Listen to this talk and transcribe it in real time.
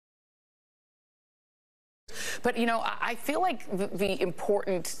But, I feel like the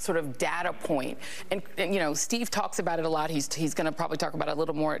important sort of data point, and, Steve talks about it a lot. He's going to probably talk about it a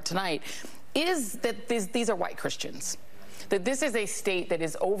little more tonight, is that these are white Christians. That this is a state that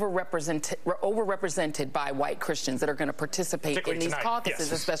is overrepresented by white Christians that are going to participate in these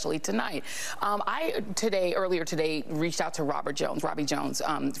caucuses, yes. Especially tonight. Earlier today, reached out to Robbie Jones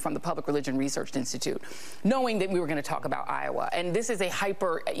from the Public Religion Research Institute, knowing that we were going to talk about Iowa. And this is a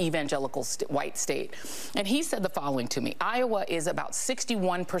hyper-evangelical white state. And he said the following to me: Iowa is about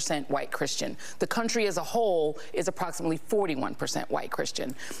 61% white Christian. The country as a whole is approximately 41% white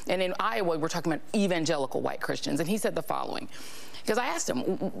Christian. And in Iowa, we're talking about evangelical white Christians. And he said the following. Because I asked him,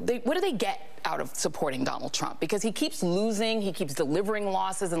 what do they get out of supporting Donald Trump? Because he keeps losing, he keeps delivering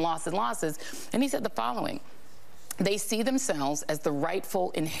losses and losses and losses. And he said the following: they see themselves as the rightful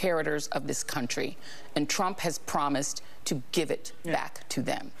inheritors of this country, and Trump has promised to give it back to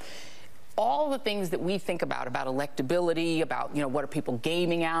them. All the things that we think about electability, about, what are people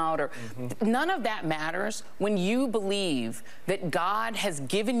gaming out, or none of that matters when you believe that God has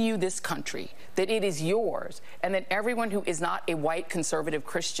given you this country, that it is yours, and that everyone who is not a white conservative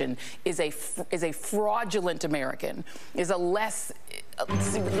Christian is a fraudulent American, is a less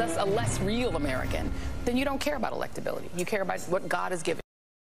real American. Then you don't care about electability. You care about what God has given.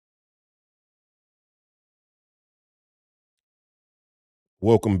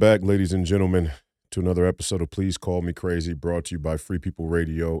 Welcome back, ladies and gentlemen, to another episode of Please Call Me Crazy, brought to you by Free People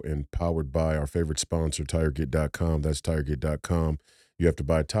Radio and powered by our favorite sponsor, TireGate.com. That's TireGate.com. You have to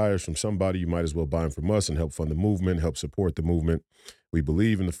buy tires from somebody. You might as well buy them from us and help fund the movement, help support the movement. We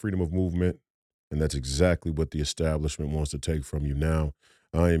believe in the freedom of movement, and that's exactly what the establishment wants to take from you now.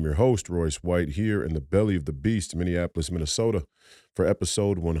 I am your host, Royce White, here in the belly of the beast, Minneapolis, Minnesota, for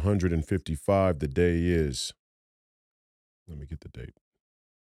episode 155. The day is, let me get the date.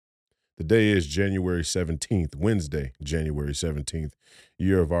 The day is January 17th, Wednesday, January 17th,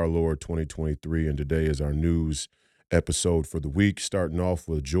 year of our Lord 2023, and today is our news episode for the week, starting off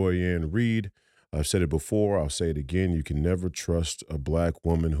with Ann Reid. I've said it before, I'll say it again: you can never trust a black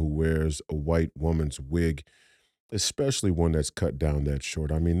woman who wears a white woman's wig, especially one that's cut down that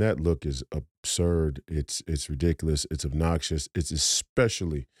short. I mean, that look is absurd, it's ridiculous, it's obnoxious, it's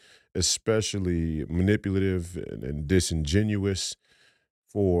especially manipulative and disingenuous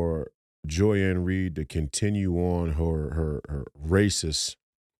for Ann Reid to continue on her racist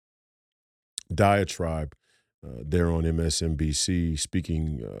diatribe there on MSNBC,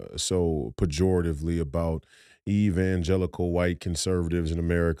 speaking so pejoratively about evangelical white conservatives in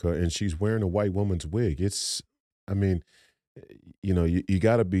America, and she's wearing a white woman's wig. You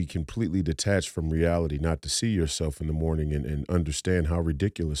got to be completely detached from reality not to see yourself in the morning and understand how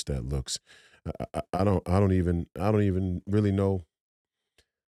ridiculous that looks. I don't even really know.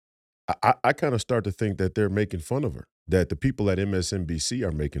 I kind of start to think that they're making fun of her, that the people at MSNBC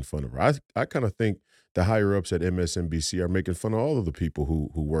are making fun of her. I kind of think the higher-ups at MSNBC are making fun of all of the people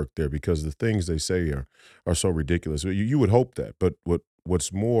who work there, because the things they say are so ridiculous. You would hope that, but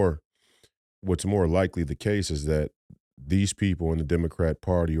what's more likely the case is that these people in the Democrat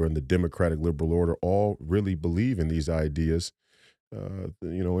Party or in the Democratic liberal order all really believe in these ideas,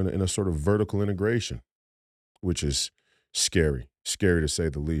 in a sort of vertical integration, which is scary to say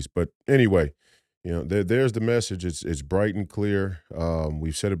the least. But anyway, there's the message. It's bright and clear.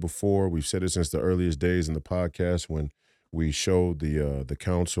 We've said it before. We've said it since the earliest days in the podcast when we showed the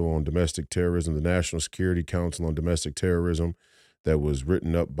Council on Domestic Terrorism, the National Security Council on Domestic Terrorism, that was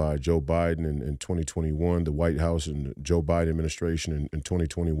written up by Joe Biden in 2021, the White House and Joe Biden administration in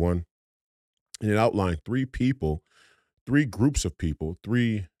 2021. And it outlined three groups of people,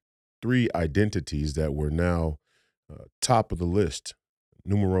 three identities that were now top of the list,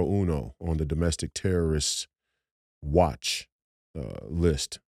 numero uno on the domestic terrorists watch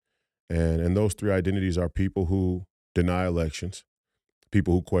list. And those three identities are people who deny elections,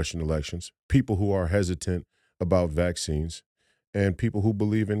 people who question elections, people who are hesitant about vaccines, and people who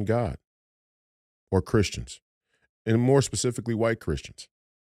believe in God, or Christians, and more specifically white Christians.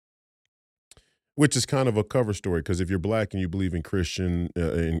 Which is kind of a cover story, because if you're black and you believe in Christian,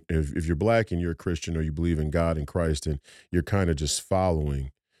 if you're black and you're a Christian or you believe in God and Christ, and you're kind of just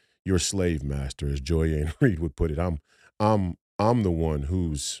following your slave master, as Ann Reid would put it. I'm the one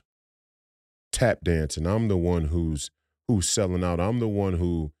who's tap dancing. I'm the one who's selling out. I'm the one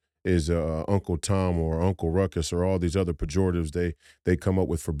who is Uncle Tom or Uncle Ruckus or all these other pejoratives they come up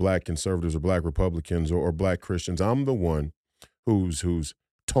with for black conservatives or black Republicans or black Christians. I'm the one who's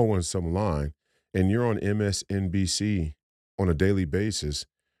towing some line. And you're on MSNBC on a daily basis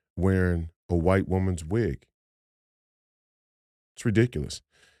wearing a white woman's wig. It's ridiculous.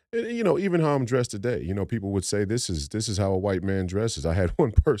 And, even how I'm dressed today, people would say this is how a white man dresses. I had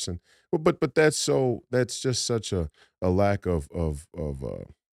one person, but that's just such a lack of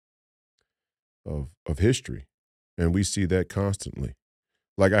history, and we see that constantly.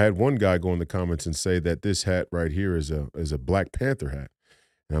 Like I had one guy go in the comments and say that this hat right here is a Black Panther hat,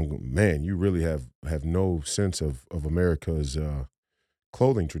 and I'm going, man, you really have no sense of America's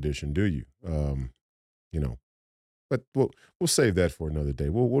clothing tradition, do you? You know, but we'll save that for another day.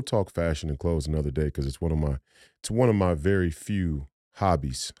 We'll talk fashion and clothes another day because it's one of my very few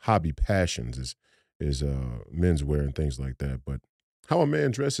hobby passions is menswear and things like that. But how a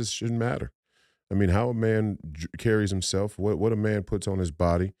man dresses shouldn't matter. I mean, how a man carries himself, what a man puts on his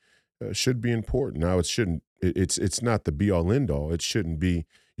body, should be important. Now, it shouldn't. It's not the be all end all. It shouldn't be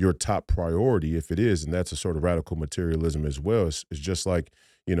your top priority. If it is, and that's a sort of radical materialism as well. It's just like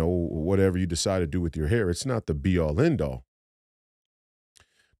whatever you decide to do with your hair. It's not the be all end all.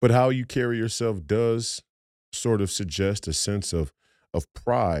 But how you carry yourself does sort of suggest a sense of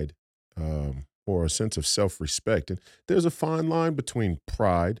pride, or a sense of self respect. And there's a fine line between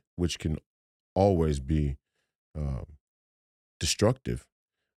pride, which can always be um, destructive,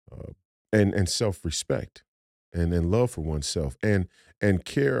 uh, and self respect, and love for oneself, and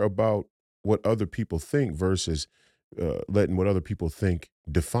care about what other people think versus letting what other people think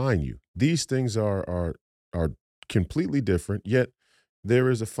define you. These things are completely different. Yet there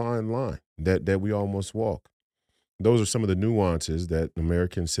is a fine line that we all must walk. Those are some of the nuances that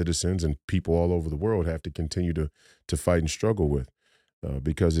American citizens and people all over the world have to continue to fight and struggle with,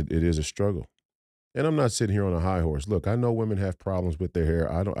 because it is a struggle. And I'm not sitting here on a high horse. Look, I know women have problems with their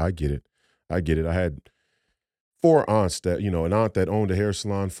hair. I get it. I get it. I had four aunts an aunt that owned a hair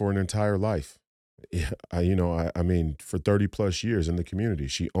salon for an entire life. Yeah, I mean, for 30 plus years in the community.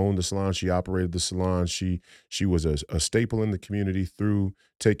 She owned the salon. She operated the salon. She was a staple in the community through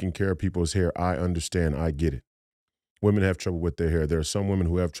taking care of people's hair. I understand. I get it. Women have trouble with their hair. There are some women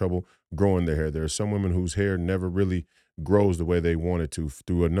who have trouble growing their hair. There are some women whose hair never really grows the way they want it to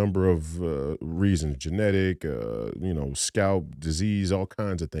through a number of reasons, genetic, scalp disease, all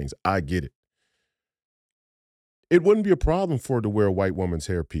kinds of things. I get it. It wouldn't be a problem for her to wear a white woman's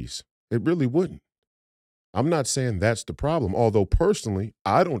hairpiece. It really wouldn't. I'm not saying that's the problem. Although personally,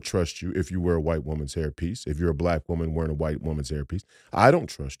 I don't trust you if you wear a white woman's hairpiece. If you're a black woman wearing a white woman's hairpiece, I don't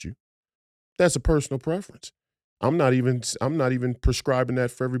trust you. That's a personal preference. I'm not even prescribing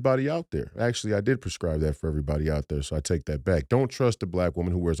that for everybody out there. Actually, I did prescribe that for everybody out there, so I take that back. Don't trust a black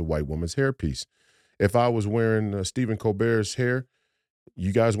woman who wears a white woman's hairpiece. If I was wearing Stephen Colbert's hair,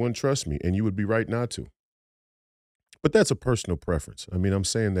 you guys wouldn't trust me, and you would be right not to. But that's a personal preference. I mean, I'm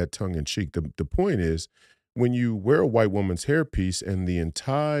saying that tongue in cheek. The point is, when you wear a white woman's hairpiece and the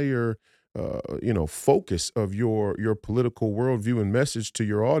entire focus of your political worldview and message to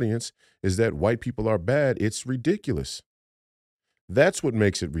your audience is that white people are bad, it's ridiculous. That's what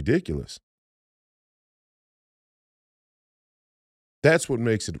makes it ridiculous. That's what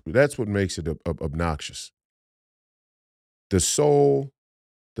makes it obnoxious. The sole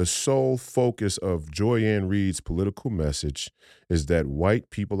the sole focus of Joy Ann Reid's political message is that white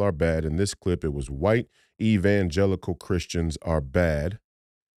people are bad. In this clip, it was white evangelical Christians are bad.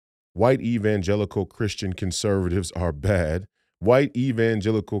 White evangelical Christian conservatives are bad. White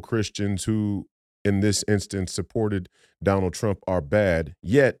evangelical Christians who, in this instance, supported Donald Trump are bad.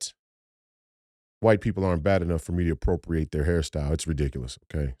 Yet, white people aren't bad enough for me to appropriate their hairstyle. It's ridiculous,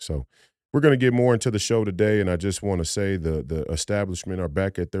 okay? So we're going to get more into the show today, and I just want to say the establishment are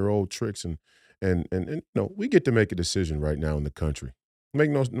back at their old tricks, and we get to make a decision right now in the country. Make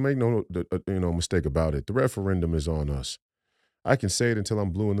no mistake about it. The referendum is on us. I can say it until I'm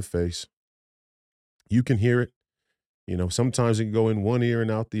blue in the face. You can hear it. Sometimes it can go in one ear and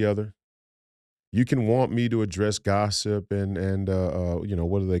out the other. You can want me to address gossip and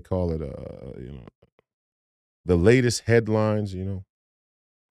what do they call it? The latest headlines.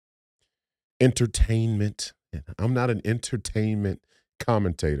 Entertainment. I'm not an entertainment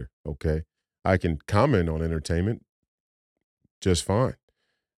commentator. Okay, I can comment on entertainment just fine,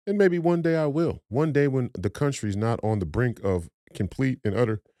 and maybe one day I will. One day when the country's not on the brink of complete and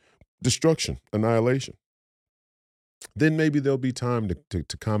utter destruction, annihilation, then maybe there'll be time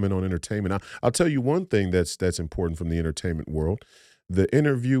to comment on entertainment. I'll tell you one thing that's important from the entertainment world. The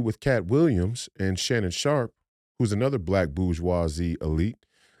interview with Cat Williams and Shannon Sharp, who's another black bourgeoisie elite.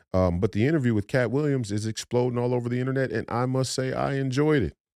 But the interview with Cat Williams is exploding all over the internet, and I must say I enjoyed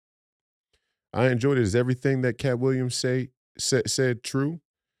it. I enjoyed it. Is everything that Cat Williams said true?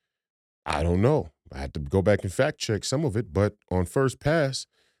 I don't know. I had to go back and fact check some of it, but on first pass,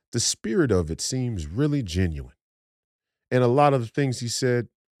 the spirit of it seems really genuine. And a lot of the things he said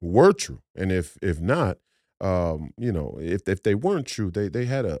were true, and if not, if they weren't true, they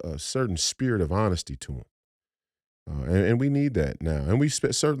had a certain spirit of honesty to them. And we need that now. And we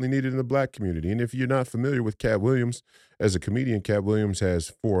certainly need it in the black community. And if you're not familiar with Cat Williams, as a comedian, Cat Williams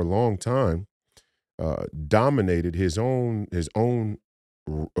has for a long time dominated his own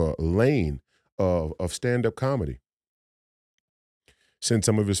lane of stand-up comedy. Since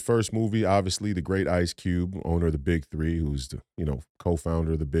some of his first movie, obviously the great Ice Cube, owner of the Big Three, who's the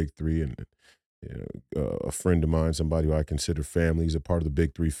co-founder of the Big Three, and a friend of mine, somebody who I consider family. He's a part of the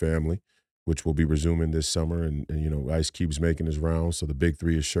Big Three family, which will be resuming this summer. And Ice Cube's making his rounds, so the Big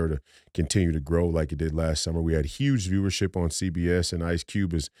Three is sure to continue to grow like it did last summer. We had huge viewership on CBS, and Ice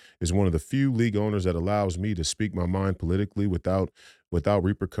Cube is one of the few league owners that allows me to speak my mind politically without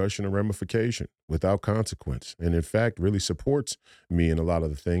repercussion or ramification, without consequence, and in fact really supports me in a lot of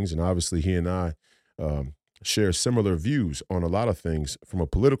the things. And obviously he and I share similar views on a lot of things from a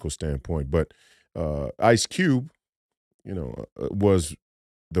political standpoint. But Ice Cube, was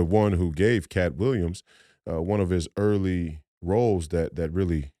the one who gave Cat Williams one of his early roles that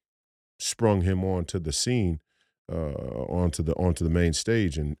really sprung him onto the scene, onto the main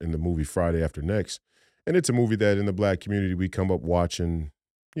stage in the movie Friday After Next. And it's a movie that in the black community we come up watching,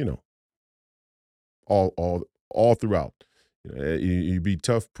 all throughout. You'd be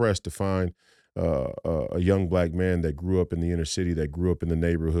tough pressed to find a young black man that grew up in the inner city, that grew up in the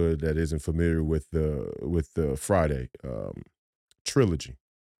neighborhood, that isn't familiar with the Friday trilogy.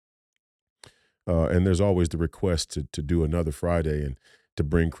 And there's always the request to do another Friday and to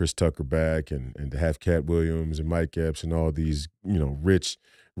bring Chris Tucker back and to have Cat Williams and Mike Epps and all these rich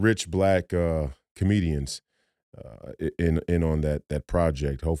black comedians in on that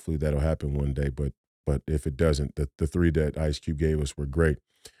project. Hopefully that'll happen one day. But if it doesn't, the three that Ice Cube gave us were great.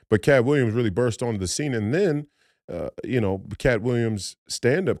 But Cat Williams really burst onto the scene, and then Cat Williams'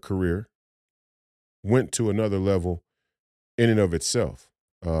 stand-up career went to another level in and of itself.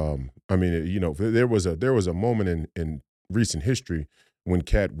 There was a moment in recent history when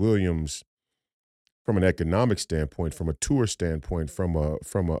Cat Williams, from an economic standpoint, from a tour standpoint, from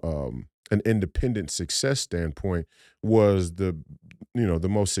an independent success standpoint, was the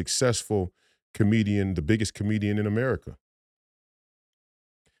most successful comedian, the biggest comedian in America.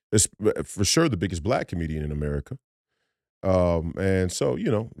 It's for sure the biggest black comedian in America. And so,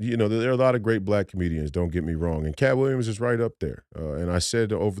 there are a lot of great black comedians, don't get me wrong. And Cat Williams is right up there. And I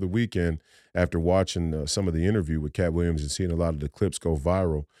said over the weekend, after watching some of the interview with Cat Williams and seeing a lot of the clips go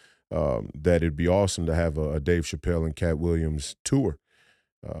viral, that it'd be awesome to have a Dave Chappelle and Cat Williams tour.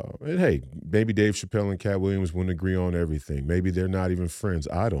 And hey, maybe Dave Chappelle and Cat Williams wouldn't agree on everything. Maybe they're not even friends.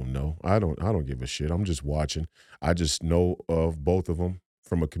 I don't know. I don't give a shit. I'm just watching. I just know of both of them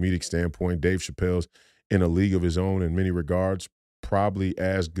from a comedic standpoint. Dave Chappelle's in a league of his own in many regards, probably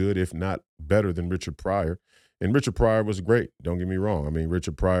as good, if not better, than Richard Pryor. And Richard Pryor was great. Don't get me wrong. I mean,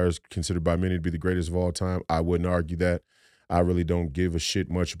 Richard Pryor is considered by many to be the greatest of all time. I wouldn't argue that. I really don't give a shit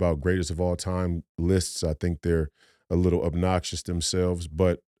much about greatest of all time lists. I think they're a little obnoxious themselves.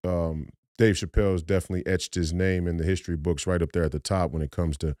 But Dave Chappelle has definitely etched his name in the history books right up there at the top when it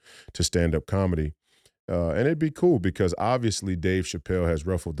comes to stand-up comedy. And it'd be cool because obviously Dave Chappelle has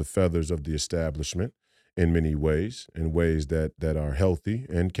ruffled the feathers of the establishment in many ways, in ways that are healthy.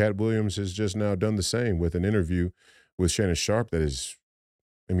 And Cat Williams has just now done the same with an interview with Shannon Sharpe that is,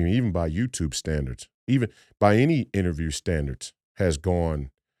 even by YouTube standards, even by any interview standards, has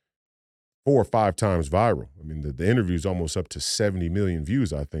gone 4 or 5 times viral. The interview is almost up to 70 million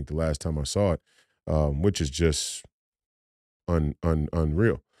views, I think, the last time I saw it, which is just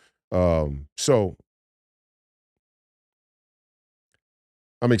unreal. So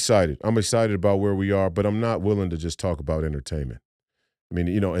I'm excited. I'm excited about where we are, but I'm not willing to just talk about entertainment.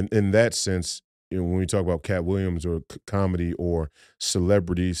 In that sense, when we talk about Cat Williams or comedy or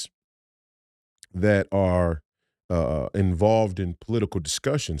celebrities that are involved in political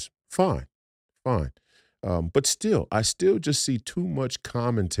discussions, fine. But still, I still just see too much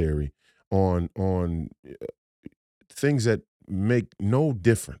commentary on things that make no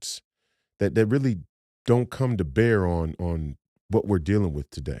difference, that really don't come to bear on what we're dealing with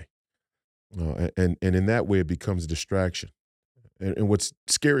today. And in that way, it becomes a distraction. And what's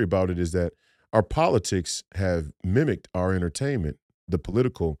scary about it is that our politics have mimicked our entertainment. The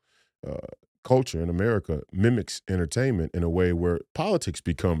political culture in America mimics entertainment in a way where politics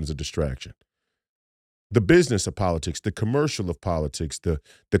becomes a distraction. The business of politics, the commercial of politics, the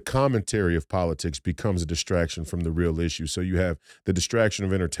commentary of politics becomes a distraction from the real issue. So you have the distraction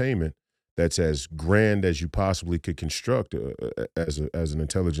of entertainment that's as grand as you possibly could construct as an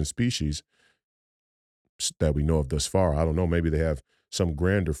intelligent species that we know of thus far. I don't know. Maybe they have some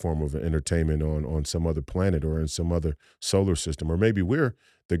grander form of entertainment on some other planet or in some other solar system. Or maybe we're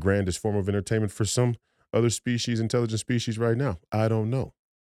the grandest form of entertainment for some other species, intelligent species right now. I don't know.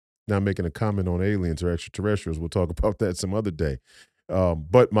 Now making a comment on aliens or extraterrestrials. We'll talk about that some other day.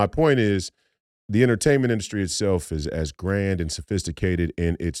 But my point is, the entertainment industry itself is as grand and sophisticated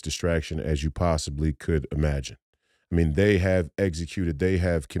in its distraction as you possibly could imagine. I mean, they have executed, they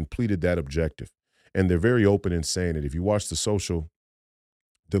have completed that objective. And they're very open in saying it. If you watch the Social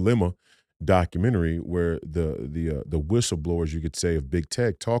Dilemma documentary, where the whistleblowers, you could say, of big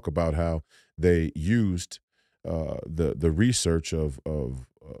tech talk about how they used the research of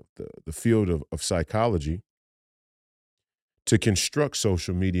the field of psychology to construct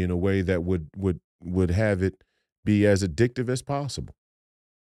social media in a way that would have it be as addictive as possible.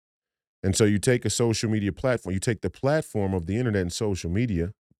 And so you take a social media platform, you take the platform of the internet and social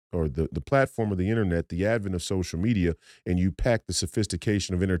media, or the platform of the internet, the advent of social media, and you pack the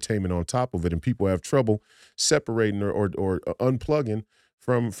sophistication of entertainment on top of it, and people have trouble separating or unplugging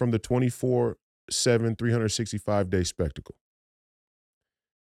from the 24/7, 365-day spectacle.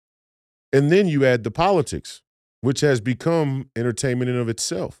 And then you add the politics, which has become entertainment in of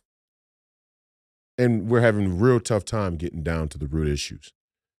itself. And we're having a real tough time getting down to the root issues.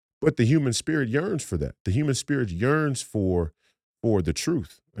 But the human spirit yearns for that. The human spirit yearns for the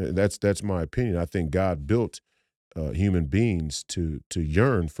truth. That's my opinion. I think God built human beings to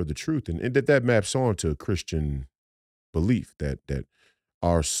yearn for the truth, and that maps on to a Christian belief that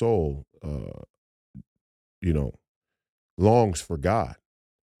our soul, longs for God.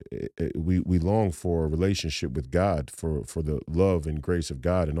 We long for a relationship with God, for the love and grace of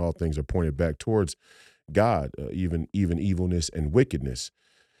God, and all things are pointed back towards God, even evilness and wickedness.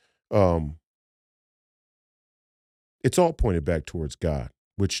 It's all pointed back towards God,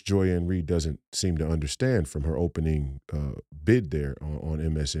 which Ann Reid doesn't seem to understand from her opening bid there on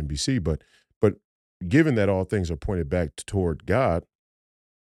MSNBC. But given that all things are pointed back toward God,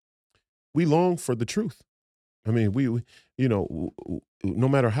 we long for the truth. I mean, no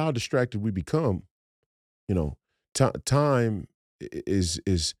matter how distracted we become, time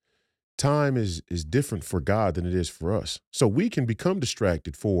is different for God than it is for us. So we can become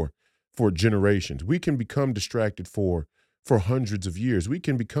distracted for generations. We can become distracted for hundreds of years. We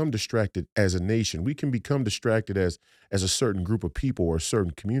can become distracted as a nation. We can become distracted as a certain group of people or a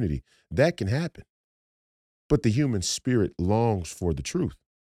certain community. That can happen. But the human spirit longs for the truth.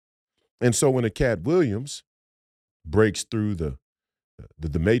 And so when a Cat Williams breaks through the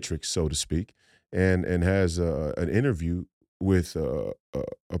matrix, so to speak, and has an interview with a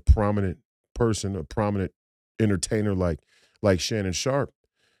prominent person, a prominent entertainer like Shannon Sharp,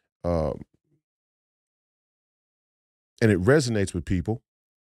 and it resonates with people,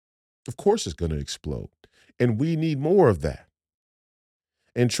 of course it's going to explode. And we need more of that.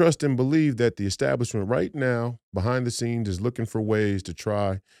 And trust and believe that the establishment right now, behind the scenes, is looking for ways to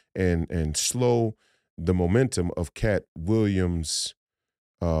try and slow the momentum of Cat Williams'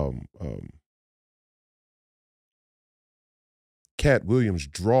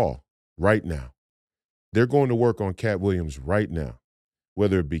 draw right now. They're going to work on Cat Williams right now,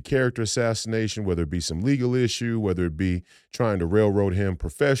 whether it be character assassination, whether it be some legal issue, whether it be trying to railroad him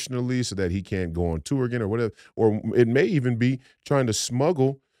professionally so that he can't go on tour again or whatever, or it may even be trying to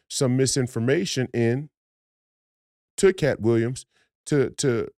smuggle some misinformation in to Cat Williams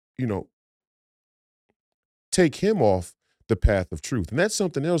to take him off the path of truth. And that's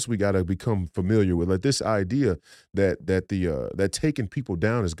something else we got to become familiar with. Like this idea that taking people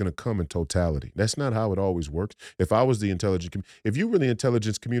down is going to come in totality. That's not how it always works. If I was the if you were the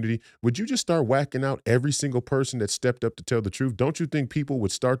intelligence community, would you just start whacking out every single person that stepped up to tell the truth? Don't you think people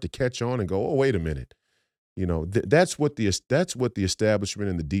would start to catch on and go, "Oh, wait a minute." That's what the establishment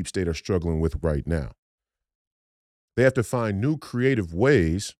and the deep state are struggling with right now. They have to find new creative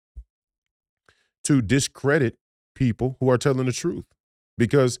ways to discredit people who are telling the truth,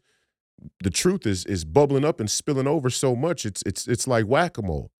 because the truth is bubbling up and spilling over so much. It's like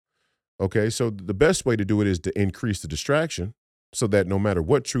whack-a-mole. Okay, so the best way to do it is to increase the distraction so that no matter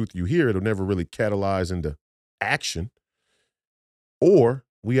what truth you hear, it'll never really catalyze into action. Or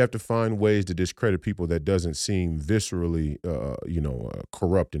we have to find ways to discredit people that doesn't seem viscerally,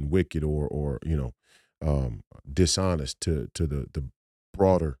 corrupt and wicked or dishonest to the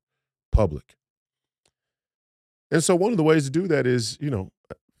broader public. And so one of the ways to do that is,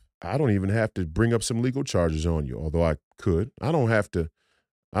 I don't even have to bring up some legal charges on you, although I could. I don't have to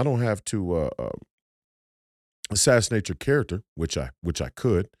assassinate your character, which I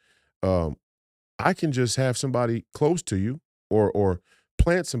could. I can just have somebody close to you or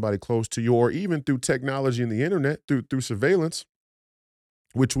plant somebody close to you, or even through technology and the internet, through surveillance,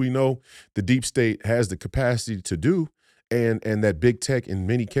 which we know the deep state has the capacity to do, and that big tech in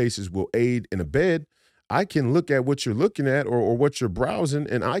many cases will aid and abet, I can look at what you're looking at or what you're browsing,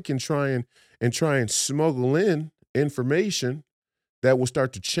 and I can try and smuggle in information that will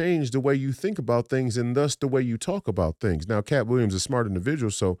start to change the way you think about things and thus the way you talk about things. Now, Cat Williams is a smart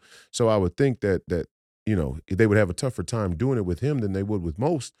individual, so I would think that they would have a tougher time doing it with him than they would with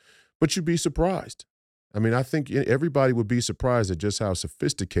most, but you'd be surprised. I mean, I think everybody would be surprised at just how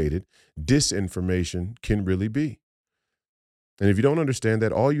sophisticated disinformation can really be. And if you don't understand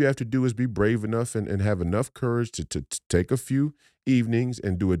that, all you have to do is be brave enough and have enough courage to take a few evenings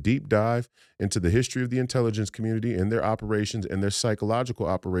and do a deep dive into the history of the intelligence community and their operations and their psychological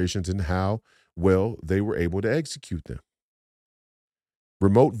operations and how well they were able to execute them.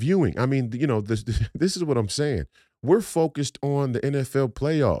 Remote viewing. I mean, this is what I'm saying. We're focused on the NFL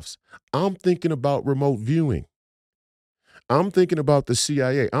playoffs. I'm thinking about remote viewing. I'm thinking about the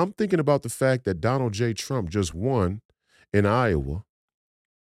CIA. I'm thinking about the fact that Donald J. Trump just won in Iowa,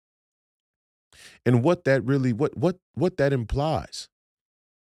 and what that really what that implies.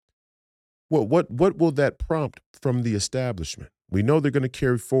 What will that prompt from the establishment? We know they're going to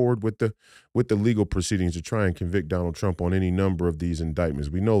carry forward with the legal proceedings to try and convict Donald Trump on any number of these indictments.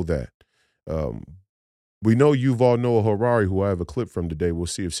 We know that. We know Yuval Noah Harari, who I have a clip from today. We'll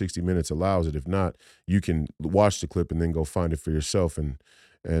see if 60 Minutes allows it. If not, you can watch the clip and then go find it for yourself,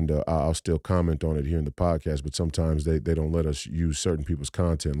 and I'll still comment on it here in the podcast. But sometimes they don't let us use certain people's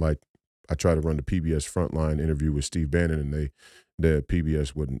content. Like I try to run the PBS Frontline interview with Steve Bannon, and the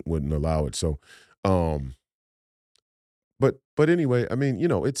PBS wouldn't allow it. So, but anyway, I mean,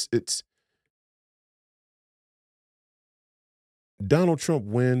 it's Donald Trump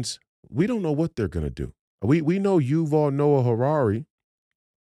wins. We don't know what they're going to do. We know Yuval Noah Harari,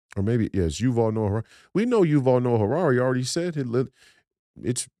 or maybe, yes, Yuval Noah Harari. We know Yuval Noah Harari already said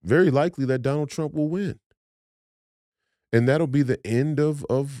it's very likely that Donald Trump will win. And that'll be the end of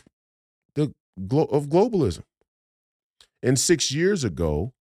globalism. And 6 years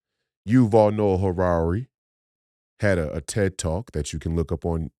ago, Yuval Noah Harari had a TED Talk that you can look up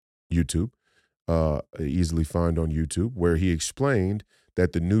on YouTube, easily find on YouTube, where he explained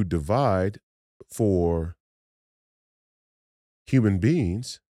that the new divide for human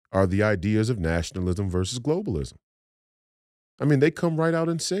beings are the ideas of nationalism versus globalism. I mean, they come right out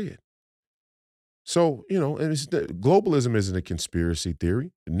and say it. So, and globalism isn't a conspiracy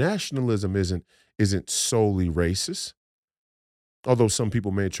theory. Nationalism isn't solely racist, although some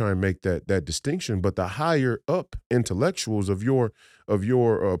people may try and make that distinction. But the higher up intellectuals of your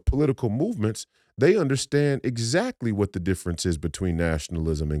political movements, they understand exactly what the difference is between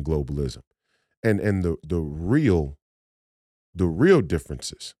nationalism and globalism, and the real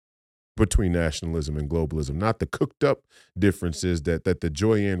differences between nationalism and globalism, not the cooked up differences that the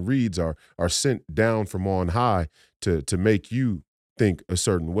Ann Reids are sent down from on high to make you think a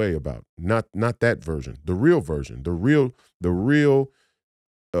certain way about. Not that version, the real version, the real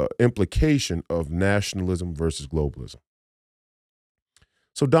implication of nationalism versus globalism.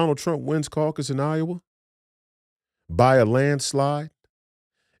 So Donald Trump wins caucus in Iowa by a landslide,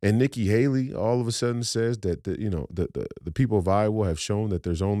 and Nikki Haley all of a sudden says that the people of Iowa have shown that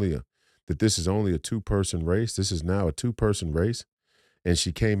this is only a two-person race. This is now a two-person race, and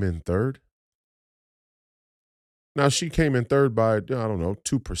she came in third. Now, she came in third by, I don't know,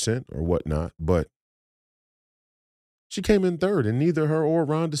 2% or whatnot, but she came in third, and neither her or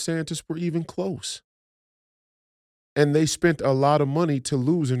Ron DeSantis were even close. And they spent a lot of money to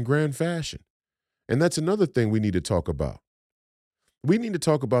lose in grand fashion. And that's another thing we need to talk about. We need to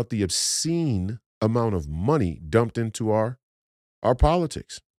talk about the obscene amount of money dumped into our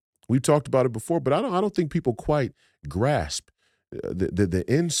politics. We've talked about it before, but I don't think people quite grasp the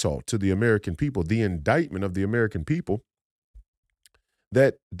insult to the American people, the indictment of the American people,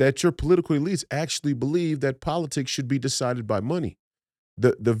 that your political elites actually believe that politics should be decided by money.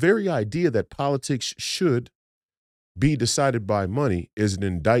 The very idea that politics should be decided by money is an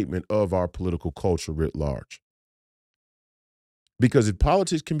indictment of our political culture writ large. Because if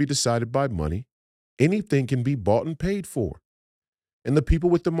politics can be decided by money, anything can be bought and paid for. And the people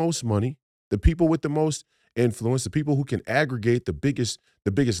with the most money, the people with the most influence, the people who can aggregate the biggest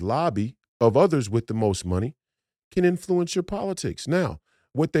lobby of others with the most money can influence your politics. Now,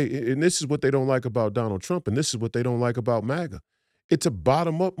 and this is what they don't like about Donald Trump, and this is what they don't like about MAGA. It's a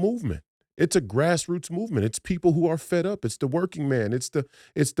bottom-up movement. It's a grassroots movement. It's people who are fed up. It's the working man. It's the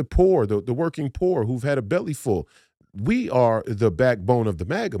poor, the working poor who've had a belly full. We are the backbone of the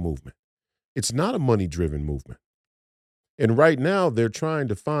MAGA movement. It's not a money-driven movement. And right now, they're trying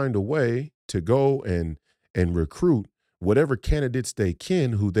to find a way to go and recruit whatever candidates they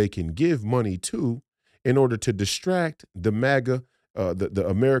can, who they can give money to, in order to distract the MAGA, the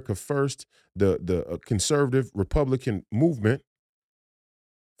America First, the conservative Republican movement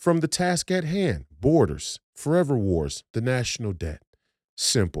from the task at hand: borders, forever wars, the national debt.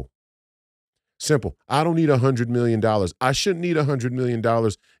 Simple. Simple. I don't need $100 million. I shouldn't need $100 million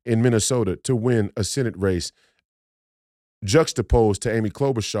in Minnesota to win a Senate race, juxtaposed to Amy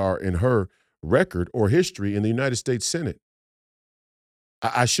Klobuchar in her record or history in the United States Senate.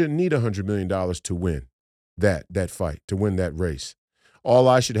 I shouldn't need $100 million to win that fight, to win that race. All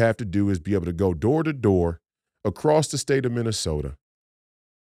I should have to do is be able to go door to door across the state of Minnesota,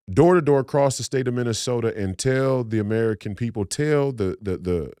 door to door across the state of Minnesota, and tell the American people, tell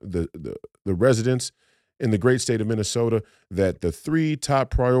the residents in the great state of Minnesota that the three top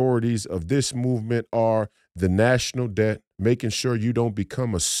priorities of this movement are the national debt, making sure you don't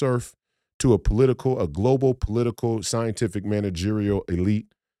become a serf to a global political, scientific, managerial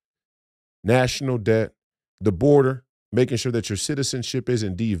elite. National debt, the border, making sure that your citizenship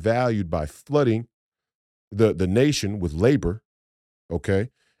isn't devalued by flooding the nation with labor,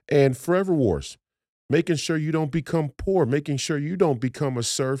 okay? And forever wars, making sure you don't become poor, making sure you don't become a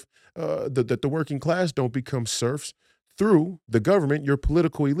serf, that the working class don't become serfs through the government, your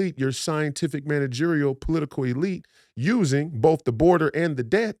political elite, your scientific, managerial, political elite, using both the border and the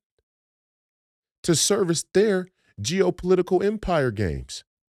debt to service their geopolitical empire games.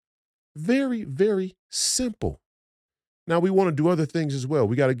 Very, very simple. Now, we want to do other things as well.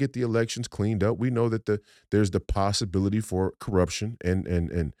 We got to get the elections cleaned up. We know that there's the possibility for corruption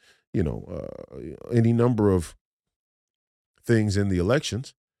and any number of things in the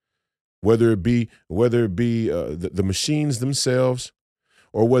elections, whether it be the machines themselves,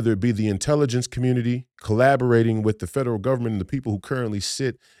 or whether it be the intelligence community collaborating with the federal government and the people who currently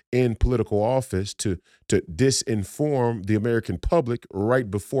sit in political office to disinform the American public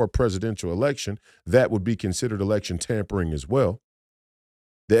right before a presidential election. That would be considered election tampering as well.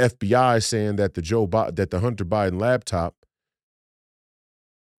 The FBI saying that the Hunter Biden laptop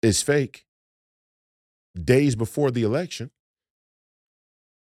is fake days before the election,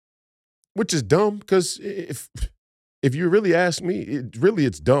 which is dumb, because if you really ask me,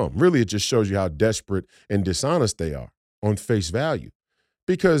 it's dumb. Really, it just shows you how desperate and dishonest they are on face value.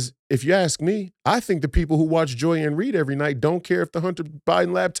 Because if you ask me, I think the people who watch Ann Reid every night don't care if the Hunter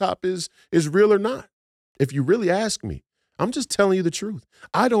Biden laptop is real or not. If you really ask me, I'm just telling you the truth.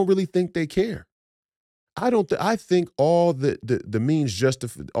 I don't really think they care. I think all the means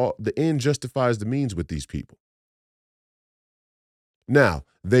the end justifies the means with these people. Now,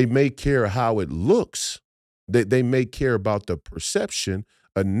 they may care how it looks. They may care about the perception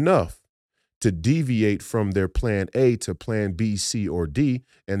enough to deviate from their plan A to plan B, C, or D,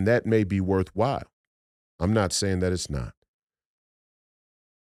 and that may be worthwhile. I'm not saying that it's not.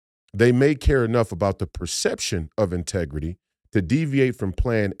 They may care enough about the perception of integrity to deviate from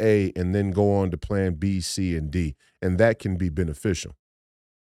plan A and then go on to plan B, C, and D, and that can be beneficial.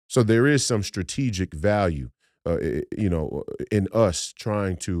 So there is some strategic value in us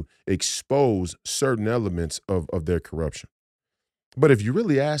trying to expose certain elements of their corruption. But if you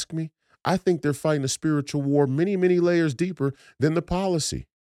really ask me, I think they're fighting a spiritual war many, many layers deeper than the policy.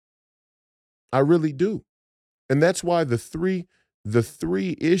 I really do. And that's why the three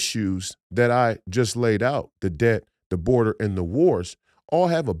issues that I just laid out, the debt, the border, and the wars, all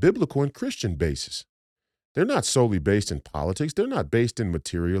have a biblical and Christian basis. They're not solely based in politics. They're not based in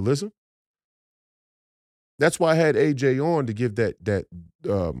materialism. That's why I had AJ on to give that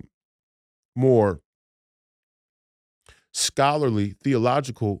more scholarly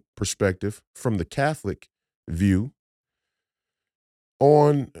theological perspective from the Catholic view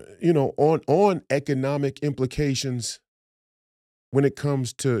on economic implications when it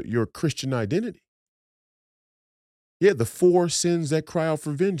comes to your Christian identity. Yeah, the 4 sins that cry out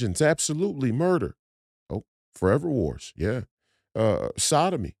for vengeance. Absolutely. Murder. Oh, forever wars. Yeah.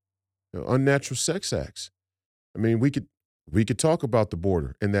 Sodomy. Unnatural sex acts. I mean, we could talk about the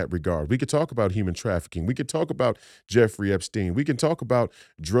border in that regard. We could talk about human trafficking. We could talk about Jeffrey Epstein. We can talk about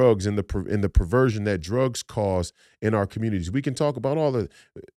drugs and the perversion that drugs cause in our communities. We can talk about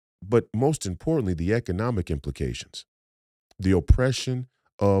but most importantly, the economic implications, the oppression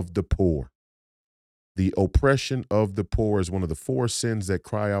of the poor. The oppression of the poor is one of the 4 sins that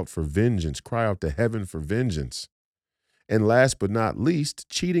cry out for vengeance, cry out to heaven for vengeance. And last but not least,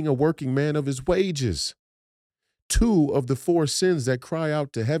 cheating a working man of his wages. 2 of the 4 sins that cry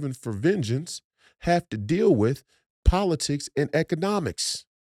out to heaven for vengeance have to deal with politics and economics.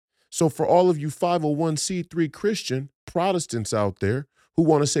 So for all of you 501c3 Christian Protestants out there who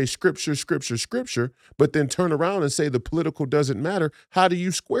want to say scripture, scripture, scripture, but then turn around and say the political doesn't matter. How do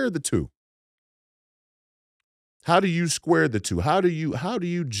you square the two? How do you square the two? How do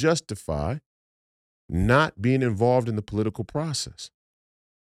you justify not being involved in the political process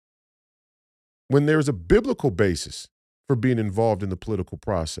when there's a biblical basis for being involved in the political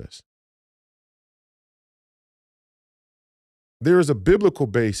process? There is a biblical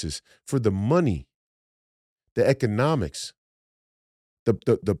basis for the money, the economics,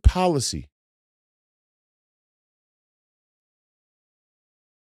 the policy.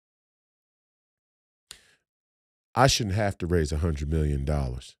 I shouldn't have to raise $100 million.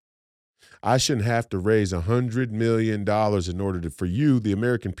 I shouldn't have to raise $100 million in order for you, the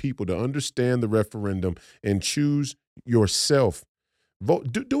American people, to understand the referendum and choose yourself.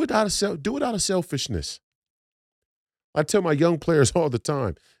 Vote. Do it out of selfishness. I tell my young players all the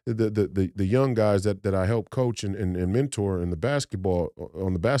time, the young guys that I help coach and mentor in the basketball,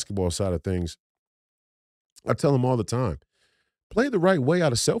 on the basketball side of things, I tell them all the time, play the right way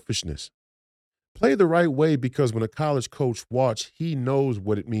out of selfishness. Play the right way because when a college coach watch, he knows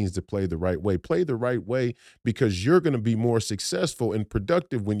what it means to play the right way. Play the right way because you're going to be more successful and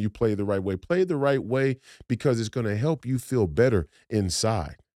productive when you play the right way. Play the right way because it's going to help you feel better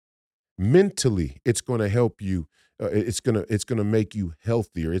inside. Mentally, it's going to help you. It's going to make you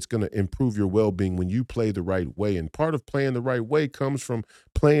healthier. It's going to improve your well-being when you play the right way. And part of playing the right way comes from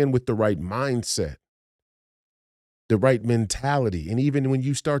playing with the right mindset, the right mentality. And even when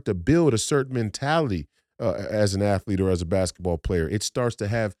you start to build a certain mentality as an athlete or as a basketball player, it starts to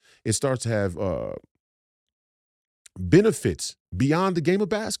have benefits beyond the game of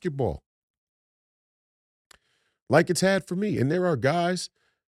basketball, like it's had for me. And there are guys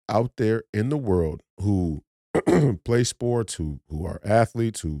out there in the world who play sports, who are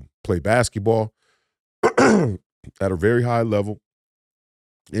athletes, who play basketball at a very high level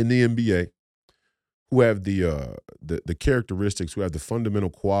in the NBA, who have the characteristics, who have the fundamental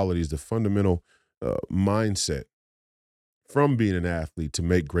qualities, the fundamental mindset from being an athlete to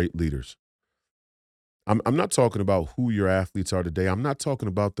make great leaders. I'm not talking about who your athletes are today. I'm not talking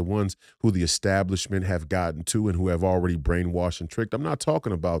about the ones who the establishment have gotten to and who have already brainwashed and tricked. I'm not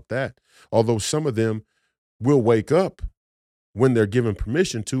talking about that, although some of them will wake up when they're given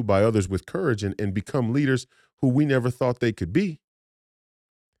permission to by others with courage and become leaders who we never thought they could be.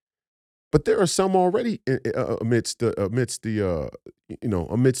 But there are some already amidst the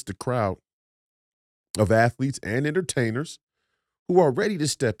crowd of athletes and entertainers who are ready to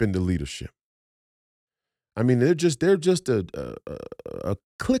step into leadership. I mean, they're just a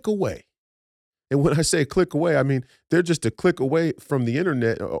click away. And when I say click away, I mean they're just a click away from the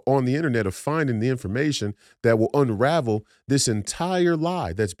internet, on the internet, of finding the information that will unravel this entire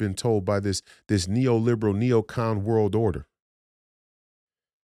lie that's been told by this neoliberal, neocon world order.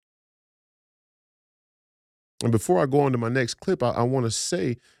 And before I go on to my next clip, I want to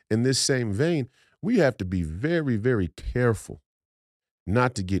say in this same vein, we have to be very, very careful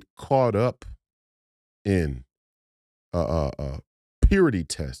not to get caught up in purity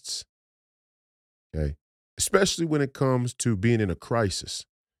tests. Okay, especially when it comes to being in a crisis.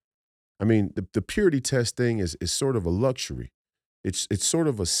 I mean, the purity test thing is sort of a luxury. It's sort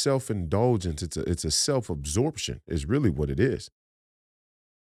of a self-indulgence. It's a self-absorption is really what it is.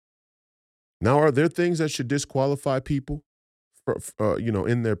 Now, are there things that should disqualify people,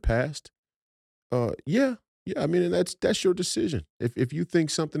 in their past? Yeah. I mean, and that's your decision. If you think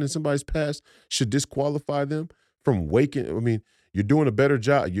something in somebody's past should disqualify them from waking, I mean, you're doing a better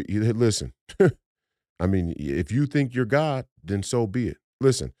job. You listen. I mean, if you think you're God, then so be it.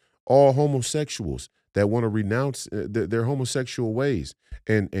 Listen, all homosexuals that want to renounce their homosexual ways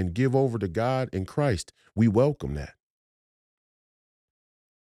and give over to God and Christ, we welcome that.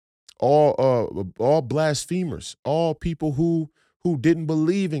 All blasphemers, all people who didn't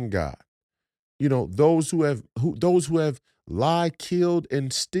believe in God, those who have lied, killed,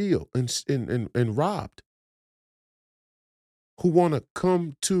 and steal and robbed, who want to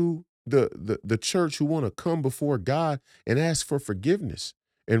come to the church, who want to come before God and ask for forgiveness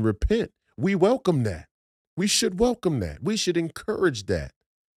and repent. We welcome that. We should welcome that. We should encourage that.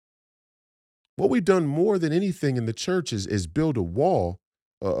 What we've done more than anything in the church is build a wall,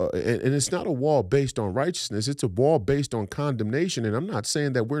 and it's not a wall based on righteousness. It's a wall based on condemnation. And I'm not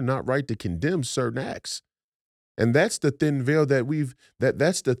saying that we're not right to condemn certain acts. And that's the thin veil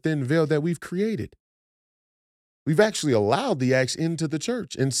that's the thin veil that we've created. We've actually allowed the acts into the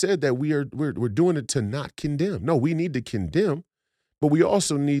church and said that we're doing it to not condemn. No, we need to condemn, but we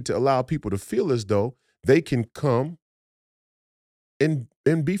also need to allow people to feel as though they can come and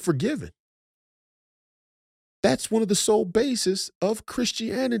be forgiven. That's one of the sole bases of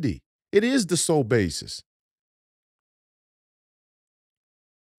Christianity. It is the sole basis.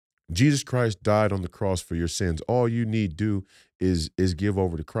 Jesus Christ died on the cross for your sins. All you need do is give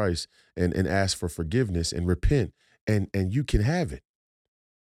over to Christ and ask for forgiveness and repent, and you can have it.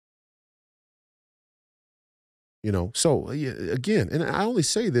 So again, and I only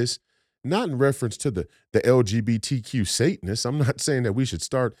say this not in reference to the LGBTQ Satanists. I'm not saying that we should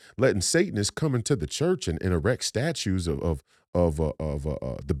start letting Satanists come into the church and erect statues of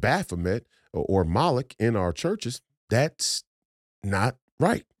the Baphomet or Moloch in our churches. That's not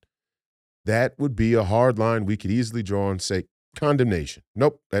right. That would be a hard line we could easily draw and say condemnation.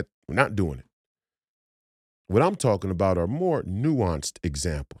 Nope, we're not doing it. What I'm talking about are more nuanced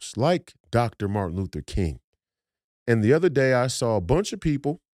examples, like Dr. Martin Luther King. And the other day I saw a bunch of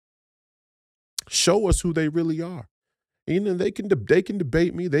people show us who they really are. And they can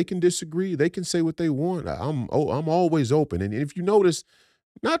debate me, they can disagree, they can say what they want. I'm always open. And if you notice,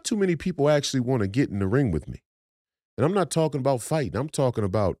 not too many people actually want to get in the ring with me. And I'm not talking about fighting. I'm talking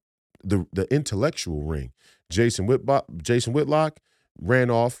about the intellectual ring. Jason Whitlock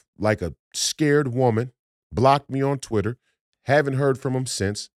ran off like a scared woman, blocked me on Twitter, haven't heard from him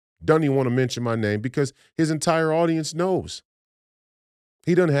since, doesn't even want to mention my name because his entire audience knows.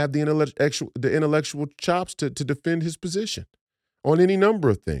 He doesn't have the intellectual chops to defend his position on any number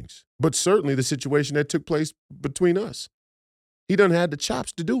of things, but certainly the situation that took place between us. He doesn't have the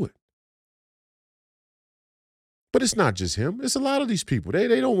chops to do it. But it's not just him. It's a lot of these people.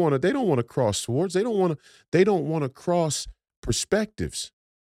 They don't want to cross swords. They don't want to cross perspectives.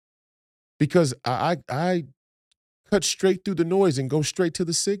 Because I cut straight through the noise and go straight to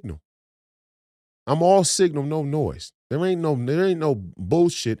the signal. I'm all signal, no noise. There ain't no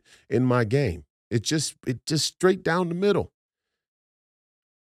bullshit in my game. It just straight down the middle.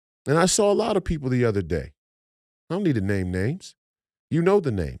 And I saw a lot of people the other day. I don't need to name names. You know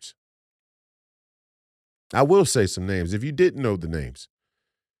the names. I will say some names if you didn't know the names.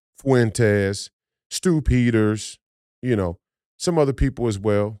 Fuentes, Stu Peters, some other people as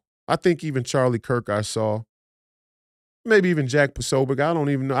well. I think even Charlie Kirk I saw. Maybe even Jack Posobiec. I don't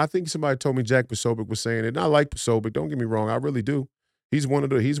even know. I think somebody told me Jack Posobiec was saying it. And I like Posobiec. Don't get me wrong. I really do. He's one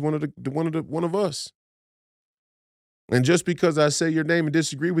of us. And just because I say your name and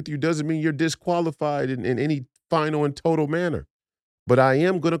disagree with you doesn't mean you're disqualified in any final and total manner. But I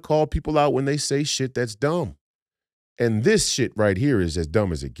am going to call people out when they say shit that's dumb. And this shit right here is as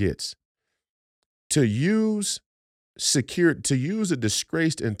dumb as it gets. To use a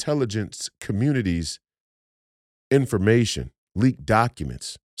disgraced intelligence community's information, leaked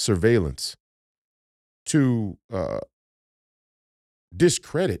documents, surveillance, to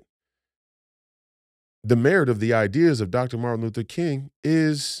discredit the merit of the ideas of Dr. Martin Luther King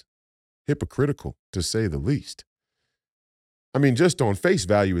is hypocritical, to say the least. I mean, just on face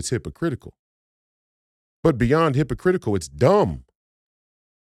value, it's hypocritical. But beyond hypocritical, it's dumb.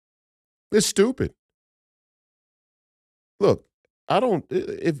 It's stupid. Look,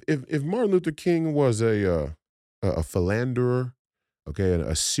 if Martin Luther King was a philanderer, okay,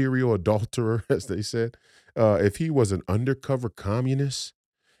 a serial adulterer, as they said, if he was an undercover communist,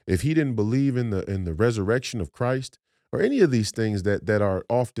 if he didn't believe in the resurrection of Christ, or any of these things that are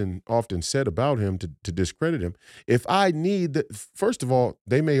often said about him to discredit him, if I need that, first of all,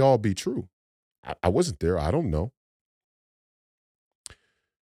 they may all be true. I wasn't there. I don't know.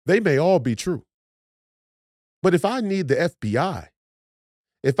 They may all be true. But if I need the FBI,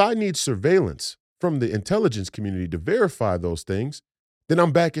 if I need surveillance from the intelligence community to verify those things, then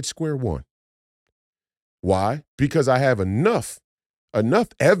I'm back at square one. Why? Because I have enough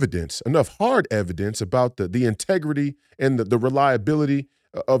evidence, enough hard evidence about the integrity and the reliability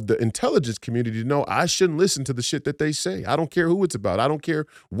of the intelligence community to know I shouldn't listen to the shit that they say. I don't care who it's about. I don't care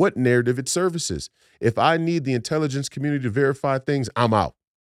what narrative it services. If I need the intelligence community to verify things, I'm out.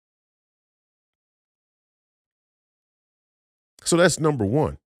 So that's number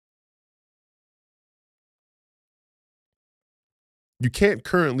one. You can't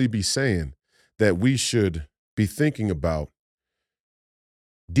currently be saying that we should be thinking about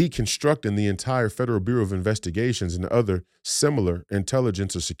deconstructing the entire Federal Bureau of Investigations and other similar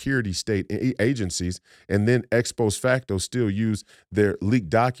intelligence or security state agencies, and then ex post facto still use their leaked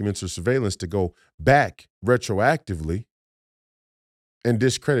documents or surveillance to go back retroactively and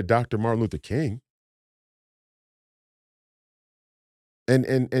discredit Dr. Martin Luther King.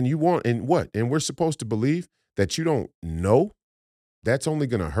 And you want, and what? And we're supposed to believe that you don't know that's only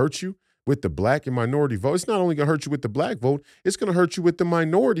going to hurt you with the black and minority vote. It's not only going to hurt you with the black vote, it's going to hurt you with the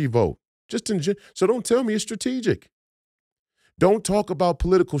minority vote. So don't tell me it's strategic. Don't talk about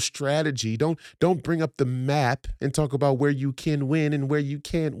political strategy. Don't bring up the map and talk about where you can win and where you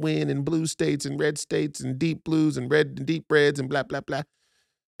can't win and blue states and red states and deep blues and red and deep reds and blah, blah, blah.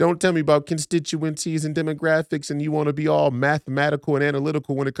 Don't tell me about constituencies and demographics and you want to be all mathematical and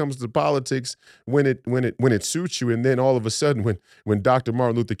analytical when it comes to politics when it suits you. And then all of a sudden when Dr.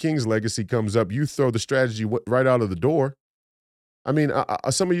 Martin Luther King's legacy comes up, you throw the strategy right out of the door. I mean,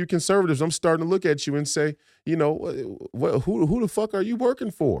 some of you conservatives, I'm starting to look at you and say, you know, who the fuck are you working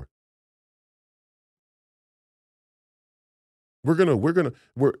for?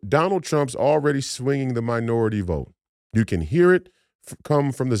 Donald Trump's already swinging the minority vote. You can hear it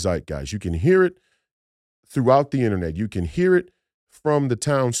come from the zeitgeist. You can hear it throughout the internet. You can hear it from the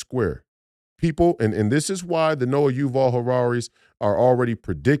town square. People, and this is why the Noah Yuval Hararis are already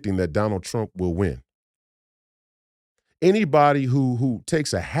predicting that Donald Trump will win. Anybody who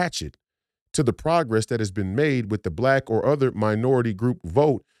takes a hatchet to the progress that has been made with the black or other minority group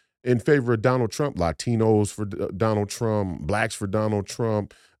vote in favor of Donald Trump, Latinos for Donald Trump, blacks for Donald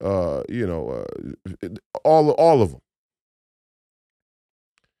Trump, all of them.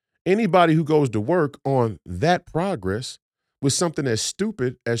 Anybody who goes to work on that progress with something as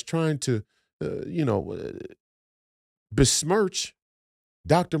stupid as trying to, besmirch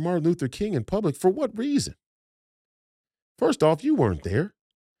Dr. Martin Luther King in public, for what reason? First off, you weren't there.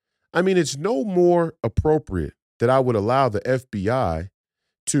 I mean, it's no more appropriate that I would allow the FBI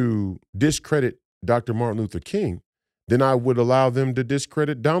to discredit Dr. Martin Luther King than I would allow them to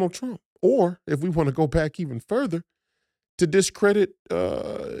discredit Donald Trump. Or, if we want to go back even further, to discredit,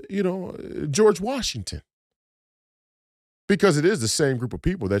 George Washington. Because it is the same group of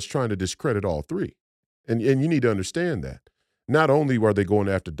people that's trying to discredit all three. And you need to understand that. Not only were they going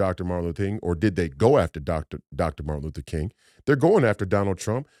after Dr. Martin Luther King, or did they go after Dr. Martin Luther King, they're going after Donald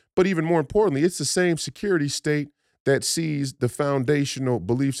Trump. But even more importantly, it's the same security state that sees the foundational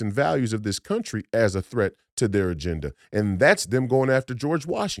beliefs and values of this country as a threat to their agenda. And that's them going after George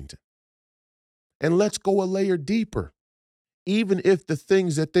Washington. And let's go a layer deeper. Even if the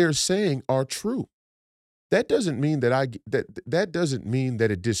things that they're saying are true, that doesn't mean that doesn't mean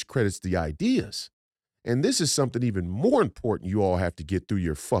that it discredits the ideas. And this is something even more important you all have to get through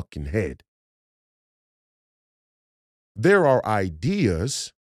your fucking head. There are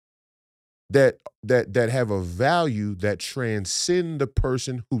ideas that have a value that transcend the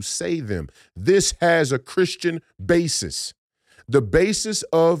person who say them. This has a Christian basis. The basis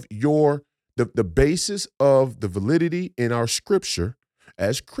of the basis of the validity in our scripture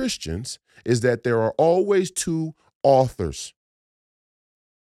as Christians is that there are always two authors.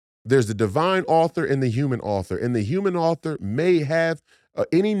 There's the divine author and the human author. And the human author may have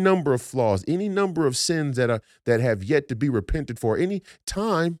any number of flaws, any number of sins that have yet to be repented for. Any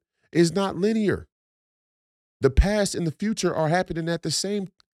time is not linear. The past and the future are happening at the same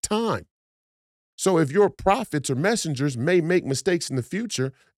time. So if your prophets or messengers may make mistakes in the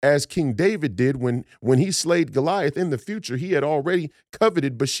future, as King David did when he slayed Goliath in the future, he had already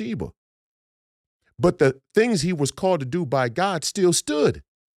coveted Bathsheba. But the things he was called to do by God still stood.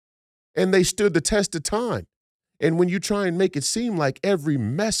 And they stood the test of time. And when you try and make it seem like every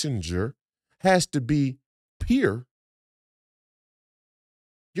messenger has to be pure,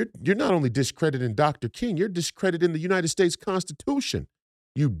 you're not only discrediting Dr. King, you're discrediting the United States Constitution.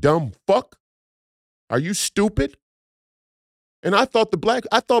 You dumb fuck. Are you stupid? And I thought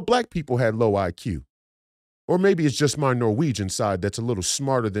black people had low IQ. Or maybe it's just my Norwegian side that's a little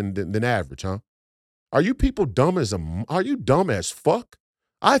smarter than average, huh? Are you people dumb as fuck?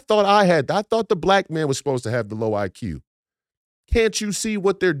 I thought the black man was supposed to have the low IQ. Can't you see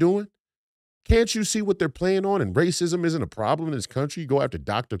what they're doing? Can't you see what they're playing on? And racism isn't a problem in this country. You go after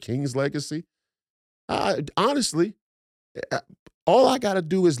Dr. King's legacy. Honestly, all I got to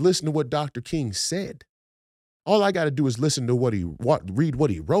do is listen to what Dr. King said. All I got to do is listen to read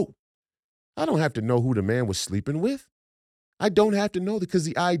what he wrote. I don't have to know who the man was sleeping with. I don't have to know because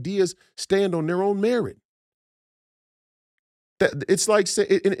the ideas stand on their own merit. It's like,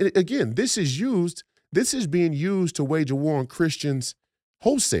 again, this is being used to wage a war on Christians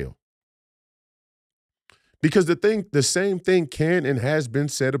wholesale. Because the same thing can and has been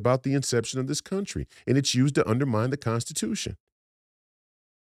said about the inception of this country, and it's used to undermine the Constitution.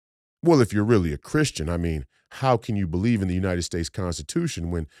 Well, if you're really a Christian, I mean, how can you believe in the United States Constitution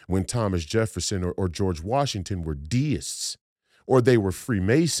when Thomas Jefferson or George Washington were deists or they were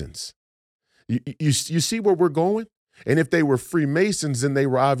Freemasons? You see where we're going? And if they were Freemasons, then they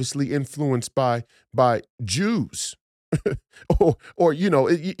were obviously influenced by Jews. or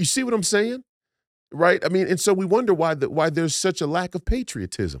you see what I'm saying? Right? I mean, and so we wonder why there's such a lack of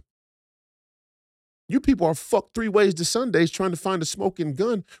patriotism. You people are fucked 3 ways to Sundays trying to find a smoking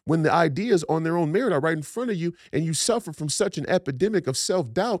gun when the ideas on their own merit are right in front of you, and you suffer from such an epidemic of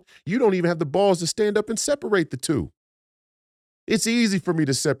self-doubt, you don't even have the balls to stand up and separate the two. It's easy for me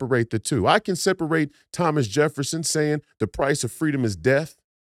to separate the two. I can separate Thomas Jefferson saying the price of freedom is death,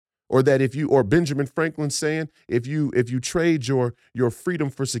 or Benjamin Franklin saying if you trade your freedom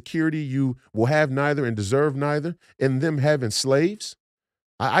for security, you will have neither and deserve neither, and them having slaves.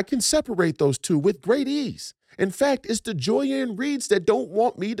 I can separate those two with great ease. In fact, it's the Ann Reids that don't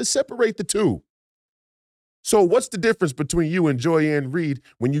want me to separate the two. So what's the difference between you and Ann Reid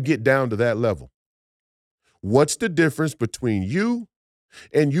when you get down to that level? What's the difference between you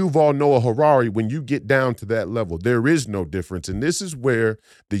and Yuval Noah Harari when you get down to that level? There is no difference. And this is where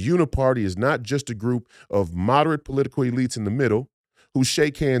the Uniparty is not just a group of moderate political elites in the middle who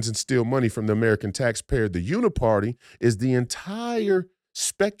shake hands and steal money from the American taxpayer. The Uniparty is the entire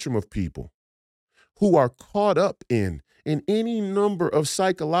spectrum of people who are caught up in any number of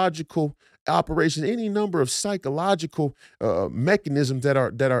psychological operations, any number of psychological mechanisms that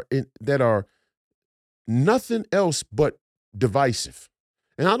are nothing else but divisive.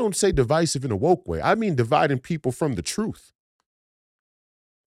 And I don't say divisive in a woke way. I mean dividing people from the truth.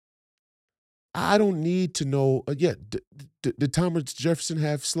 I don't need to know, did Thomas Jefferson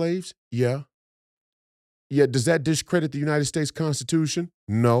have slaves? Yeah. Yeah, does that discredit the United States Constitution?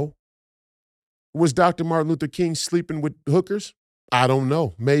 No. Was Dr. Martin Luther King sleeping with hookers? I don't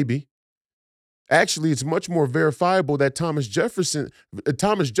know. Maybe. Actually, it's much more verifiable that Thomas Jefferson's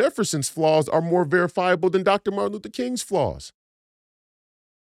flaws are more verifiable than Dr. Martin Luther King's flaws.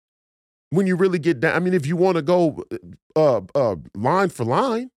 When you really get down, I mean, if you want to go line for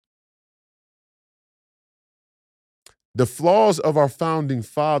line, the flaws of our founding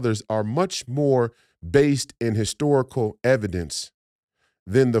fathers are much more based in historical evidence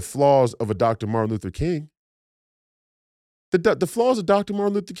than the flaws of a Dr. Martin Luther King. The flaws of Dr.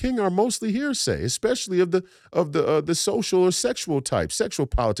 Martin Luther King are mostly hearsay, especially of the social or sexual type, sexual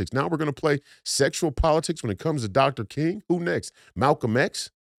politics. Now we're going to play sexual politics when it comes to Dr. King. Who next? Malcolm X?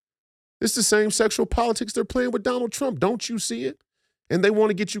 It's the same sexual politics they're playing with Donald Trump. Don't you see it? And they want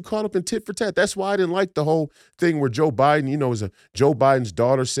to get you caught up in tit for tat. That's why I didn't like the whole thing where Joe Biden, Joe Biden's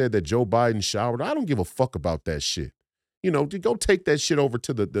daughter said that Joe Biden showered. I don't give a fuck about that shit. Go take that shit over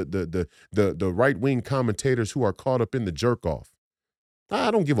to the right-wing commentators who are caught up in the jerk-off. I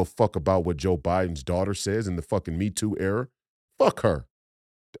don't give a fuck about what Joe Biden's daughter says in the fucking Me Too era. Fuck her.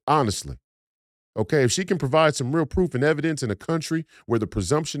 Honestly. Okay, if she can provide some real proof and evidence in a country where the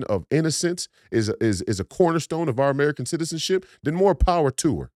presumption of innocence is a cornerstone of our American citizenship, then more power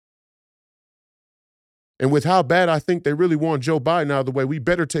to her. And with how bad I think they really want Joe Biden out of the way, we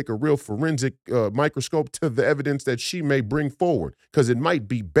better take a real forensic microscope to the evidence that she may bring forward, because it might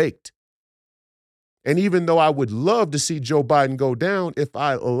be baked. And even though I would love to see Joe Biden go down, if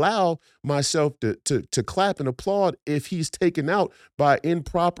I allow myself to clap and applaud if he's taken out by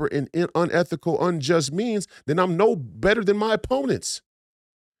improper and unethical, unjust means, then I'm no better than my opponents.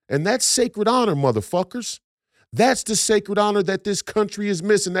 And that's sacred honor, motherfuckers. That's the sacred honor that this country is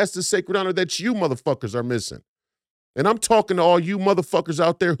missing. That's the sacred honor that you motherfuckers are missing. And I'm talking to all you motherfuckers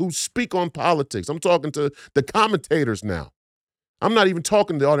out there who speak on politics. I'm talking to the commentators now. I'm not even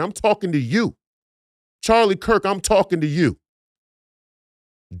talking to the audience. I'm talking to you. Charlie Kirk, I'm talking to you.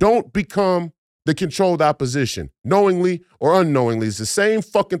 Don't become the controlled opposition, knowingly or unknowingly. It's the same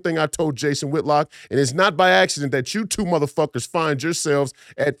fucking thing I told Jason Whitlock, and it's not by accident that you two motherfuckers find yourselves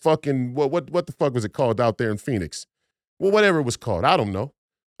at fucking, what the fuck was it called out there in Phoenix? Well, whatever it was called. I don't know.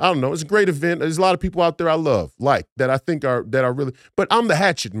 It's a great event. There's a lot of people out there I love, that I think are really, but I'm the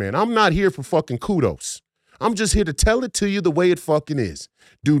hatchet man. I'm not here for fucking kudos. I'm just here to tell it to you the way it fucking is.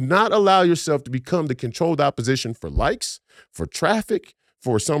 Do not allow yourself to become the controlled opposition for likes, for traffic,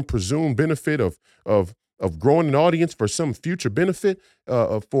 for some presumed benefit of growing an audience, for some future benefit,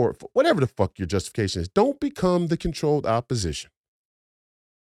 for whatever the fuck your justification is. Don't become the controlled opposition.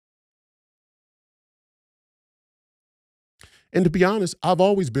 And to be honest, I've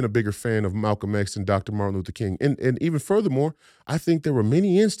always been a bigger fan of Malcolm X than Dr. Martin Luther King. And even furthermore, I think there were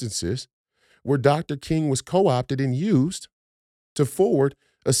many instances where Dr. King was co-opted and used to forward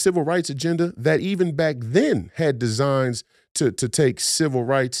a civil rights agenda that even back then had designs to take civil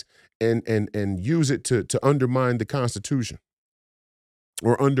rights and use it to undermine the Constitution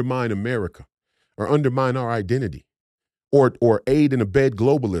or undermine America or undermine our identity or aid and abet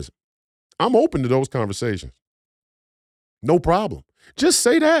globalism. I'm open to those conversations. No problem. Just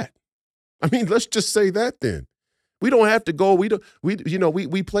say that. I mean, let's just say that then. We don't have to go. We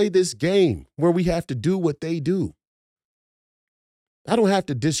play this game where we have to do what they do. I don't have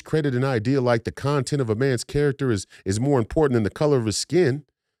to discredit an idea like the content of a man's character is more important than the color of his skin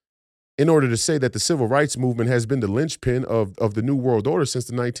in order to say that the civil rights movement has been the linchpin of the New World Order since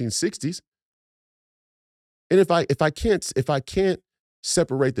the 1960s. And if I can't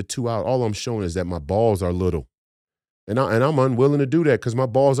separate the two out, all I'm showing is that my balls are little. And I'm unwilling to do that because my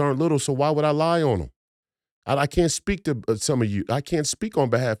balls aren't little, so why would I lie on them? I can't speak to some of you. I can't speak on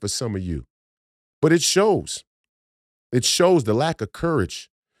behalf of some of you. But it shows. It shows the lack of courage.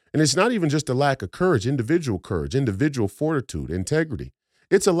 And it's not even just a lack of courage, individual fortitude, integrity.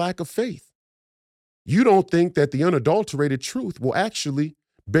 It's a lack of faith. You don't think that the unadulterated truth will actually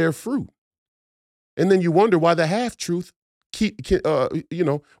bear fruit. And then you wonder why the half-truth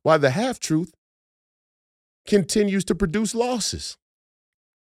why the half-truth continues to produce losses.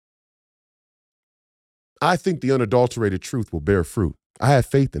 I think the unadulterated truth will bear fruit. I have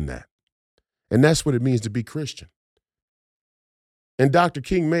faith in that. And that's what it means to be Christian. And Dr.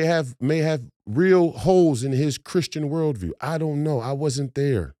 King may have real holes in his Christian worldview. I don't know. I wasn't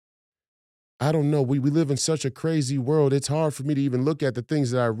there. I don't know. We live in such a crazy world. It's hard for me to even look at the things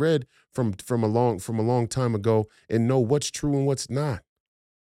that I read from a long time ago and know what's true and what's not.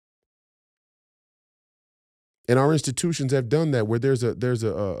 And our institutions have done that, where there's a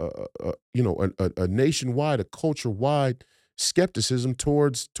nationwide, a culture-wide skepticism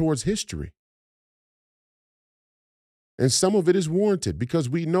towards history. And some of it is warranted because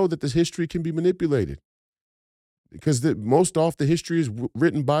we know that this history can be manipulated. Because most often the history is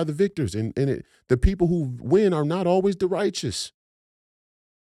written by the victors, and the people who win are not always the righteous.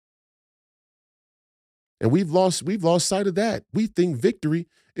 And we've lost sight of that. We think victory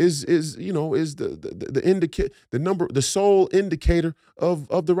is the sole indicator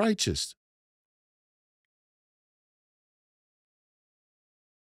of the righteous.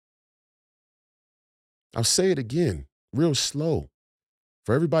 I'll say it again, real slow,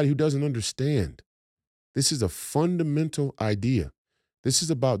 for everybody who doesn't understand. This is a fundamental idea. This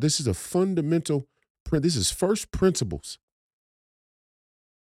is first principles.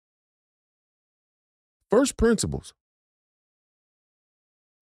 First principles.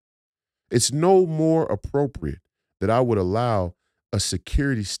 It's no more appropriate that I would allow a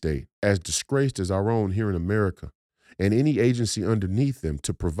security state as disgraced as our own here in America and any agency underneath them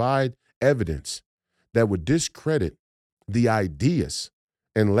to provide evidence that would discredit the ideas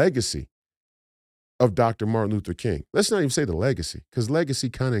and legacy of Dr. Martin Luther King. Let's not even say the legacy, because legacy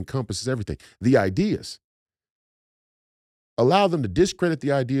kind of encompasses everything. The ideas. Allow them to discredit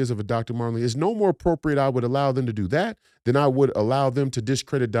the ideas of a Dr. Martin Luther King. It's no more appropriate I would allow them to do that than I would allow them to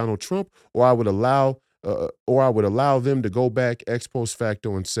discredit Donald Trump, or I would allow them to go back ex post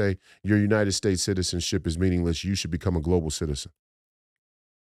facto and say your United States citizenship is meaningless. You should become a global citizen.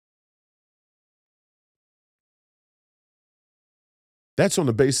 That's on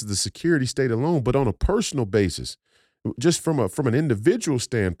the basis of the security state alone, but on a personal basis, just from an individual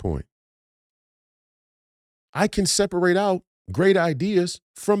standpoint, I can separate out great ideas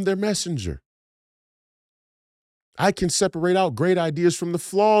from their messenger. I can separate out great ideas from the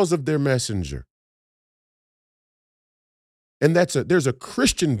flaws of their messenger. And there's a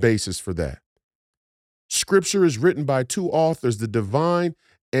Christian basis for that. Scripture is written by two authors, the divine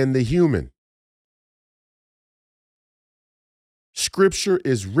and the human. Scripture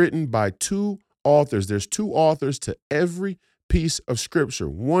is written by two authors. There's two authors to every piece of Scripture,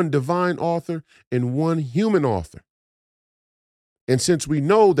 one divine author and one human author. And since we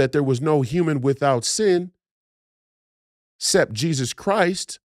know that there was no human without sin except Jesus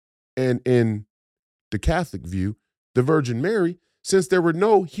Christ, and in the Catholic view, the Virgin Mary, since there were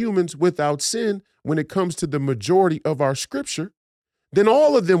no humans without sin when it comes to the majority of our Scripture, then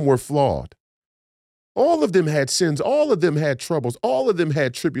all of them were flawed. All of them had sins. All of them had troubles. All of them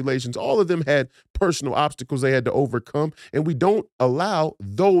had tribulations. All of them had personal obstacles they had to overcome. And we don't allow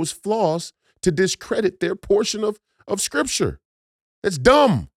those flaws to discredit their portion of Scripture. That's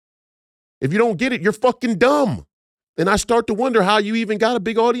dumb. If you don't get it, you're fucking dumb. And I start to wonder how you even got a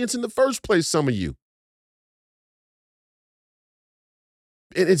big audience in the first place, some of you.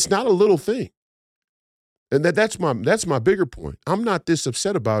 And it's not a little thing. And that's my bigger point. I'm not this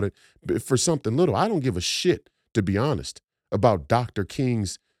upset about it for something little. I don't give a shit, to be honest, about Dr.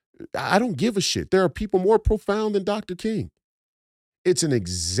 King's. I don't give a shit. There are people more profound than Dr. King. It's an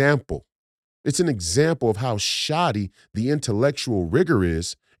example. It's an example of how shoddy the intellectual rigor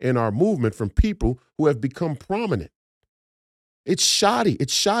is in our movement from people who have become prominent. It's shoddy.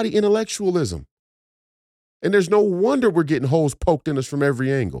 It's shoddy intellectualism. And there's no wonder we're getting holes poked in us from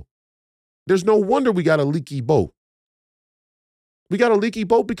every angle. There's no wonder we got a leaky boat. We got a leaky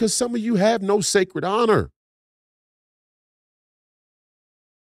boat because some of you have no sacred honor.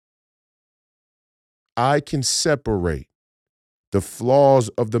 I can separate the flaws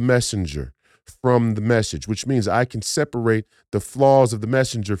of the messenger from the message, which means I can separate the flaws of the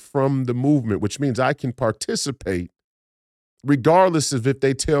messenger from the movement, which means I can participate regardless of if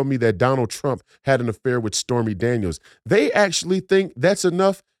they tell me that Donald Trump had an affair with Stormy Daniels. They actually think that's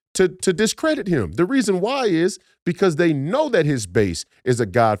enough to discredit him. The reason why is because they know that his base is a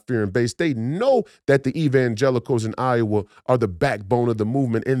God-fearing base. They know that the evangelicals in Iowa are the backbone of the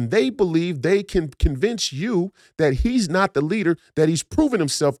movement, and they believe they can convince you that he's not the leader that he's proven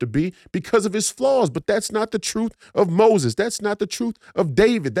himself to be because of his flaws. But that's not the truth of Moses. That's not the truth of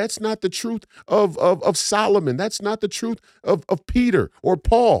David. That's not the truth of Solomon. That's not the truth of Peter or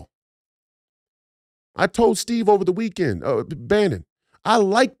Paul. I told Steve over the weekend, Bannon, I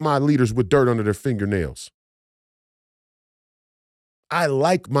like my leaders with dirt under their fingernails. I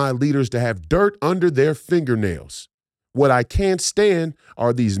like my leaders to have dirt under their fingernails. What I can't stand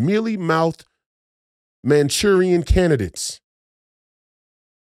are these mealy-mouthed Manchurian candidates.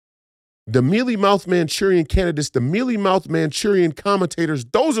 The mealy-mouthed Manchurian candidates, the mealy-mouthed Manchurian commentators,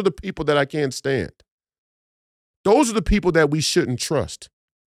 those are the people that I can't stand. Those are the people that we shouldn't trust.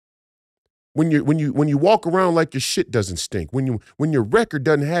 When you walk around like your shit doesn't stink, when your record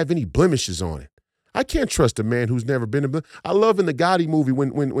doesn't have any blemishes on it. I can't trust a man who's never been I love in the Gotti movie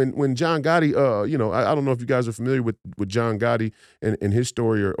when John Gotti, I don't know if you guys are familiar with John Gotti and his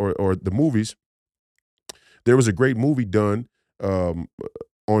story or the movies. There was a great movie done on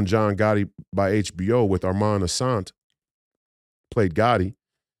John Gotti by HBO with Armand Assante, played Gotti.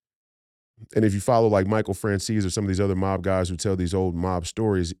 And if you follow like Michael Francis or some of these other mob guys who tell these old mob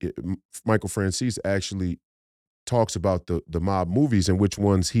stories, Michael Francis actually talks about the mob movies and which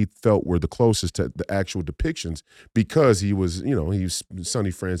ones he felt were the closest to the actual depictions because he was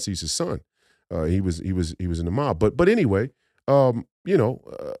Sonny Francis's son. He was in the mob. But anyway, the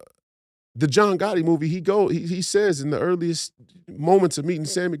John Gotti movie, he says in the earliest moments of meeting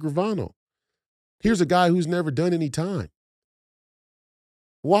Sammy Gravano, here's a guy who's never done any time.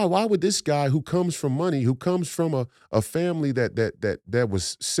 Why would this guy who comes from money, who comes from a family that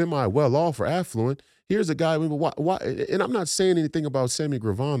was semi well off or affluent, here's a guy, why? And I'm not saying anything about Sammy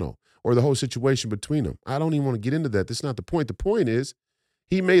Gravano or the whole situation between them. I don't even want to get into that. That's not the point. The point is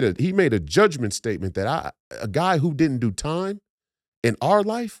he made a judgment statement that a guy who didn't do time in our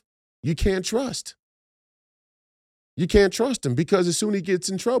life, you can't trust. You can't trust him because as soon as he gets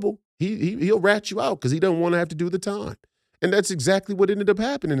in trouble, he'll rat you out because he doesn't want to have to do the time. And that's exactly what ended up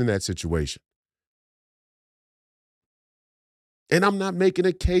happening in that situation. And I'm not making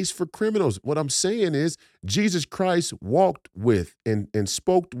a case for criminals. What I'm saying is Jesus Christ walked with and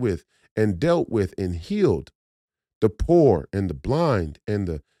spoke with and dealt with and healed the poor and the blind and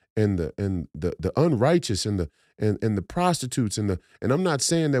the unrighteous and the prostitutes and I'm not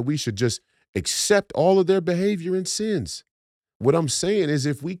saying that we should just accept all of their behavior and sins. What I'm saying is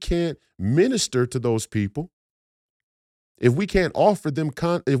if we can't minister to those people, if we can't offer them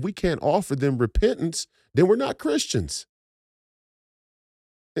repentance, then we're not Christians.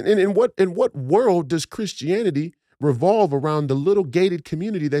 And in what world does Christianity revolve around the little gated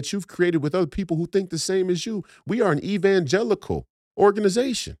community that you've created with other people who think the same as you? We are an evangelical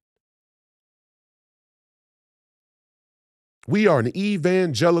organization. We are an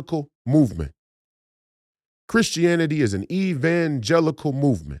evangelical movement. Christianity is an evangelical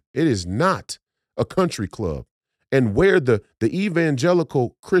movement. It is not a country club. And where the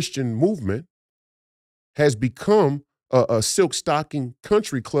evangelical Christian movement has become a silk stocking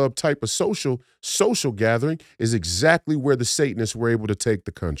country club type of social gathering is exactly where the Satanists were able to take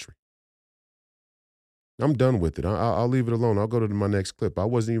the country. I'm done with it. I'll leave it alone. I'll go to my next clip. I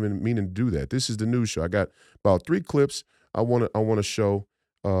wasn't even meaning to do that. This is the news show. I got about 3 clips I want to show,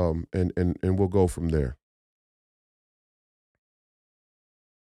 and we'll go from there.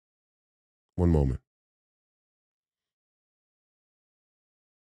 One moment.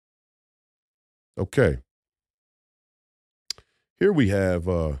 Okay. Here we have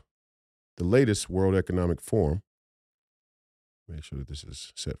the latest World Economic Forum. Make sure that this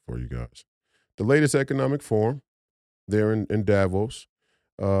is set for you guys. The latest economic forum there in Davos,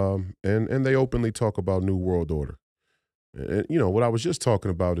 and they openly talk about New World Order. And, what I was just talking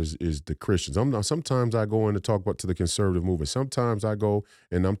about is the Christians. Sometimes I go in to talk to the conservative movement. Sometimes I go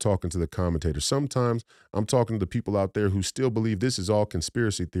and I'm talking to the commentators. Sometimes I'm talking to the people out there who still believe this is all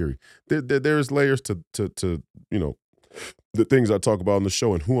conspiracy theory. There's layers to the things I talk about on the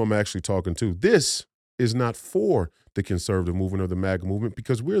show and who I'm actually talking to. This is not for the conservative movement or the MAGA movement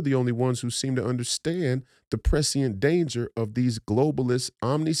because we're the only ones who seem to understand the prescient danger of these globalist,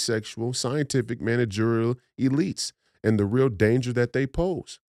 omnisexual, scientific, managerial elites and the real danger that they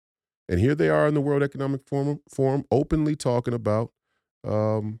pose. And here they are in the World Economic Forum openly talking about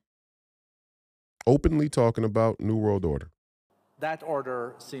New World Order. That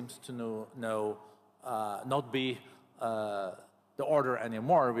order seems to not be the order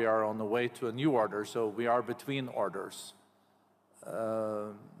anymore. We are on the way to a new order, so we are between orders.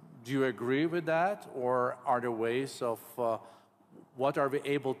 Do you agree with that, or are there ways of what are we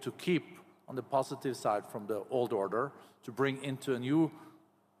able to keep on the positive side from the old order to bring into a new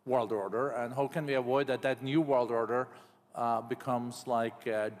world order, and how can we avoid that new world order becomes like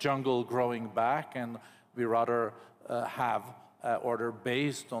a jungle growing back, and we rather have an order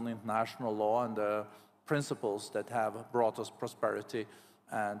based on international law and the principles that have brought us prosperity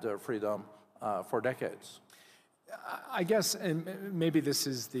and freedom for decades? I guess, and maybe this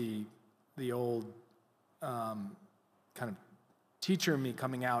is the old kind of teacher in me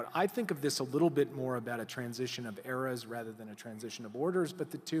coming out. I think of this a little bit more about a transition of eras rather than a transition of orders, but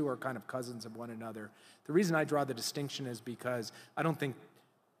the two are kind of cousins of one another. The reason I draw the distinction is because I don't think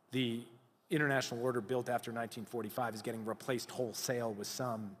the international order built after 1945 is getting replaced wholesale with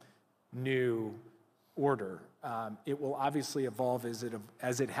some new order. It will obviously evolve as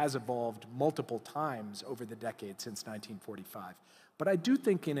it has evolved multiple times over the decades since 1945. But I do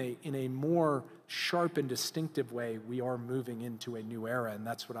think in a more sharp and distinctive way, we are moving into a new era, and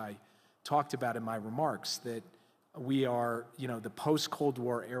that's what I talked about in my remarks, that we are, the post-Cold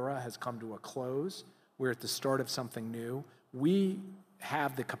War era has come to a close. We're at the start of something new. We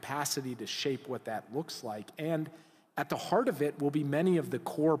have the capacity to shape what that looks like, and at the heart of it will be many of the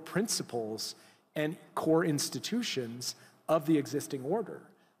core principles and core institutions of the existing order,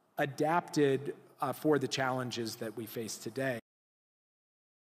 adapted for the challenges that we face today.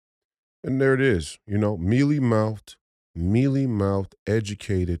 And there it is, mealy-mouthed,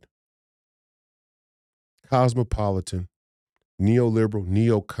 educated, cosmopolitan, neoliberal,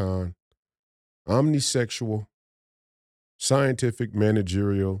 neocon, omnisexual, scientific,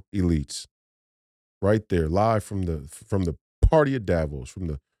 managerial elites. Right there, live from the party of Davos, from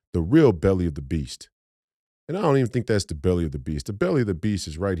the real belly of the beast. And I don't even think that's the belly of the beast. The belly of the beast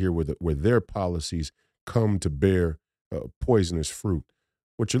is right here where their policies come to bear poisonous fruit.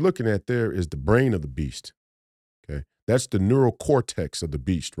 What you're looking at there is the brain of the beast. Okay, that's the neural cortex of the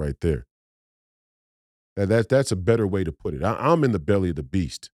beast right there. That's a better way to put it. I'm in the belly of the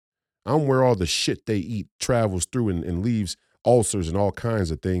beast. I'm where all the shit they eat travels through and leaves ulcers and all kinds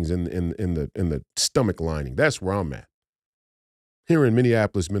of things in the stomach lining. That's where I'm at. Here in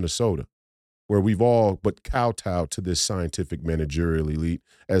Minneapolis, Minnesota, where we've all but kowtowed to this scientific managerial elite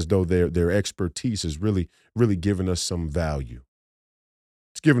as though their expertise is really, really giving us some value.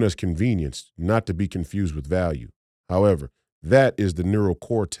 It's giving us convenience, not to be confused with value. However, that is the neural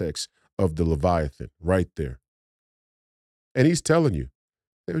cortex of the Leviathan right there. And he's telling you,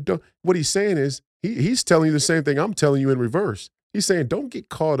 what he's saying is, he's telling you the same thing I'm telling you in reverse. He's saying, don't get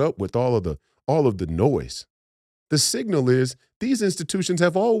caught up with all of the noise. The signal is these institutions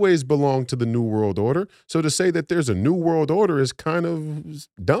have always belonged to the New World Order. So to say that there's a New World Order is kind of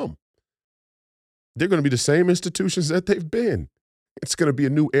dumb. They're going to be the same institutions that they've been. It's going to be a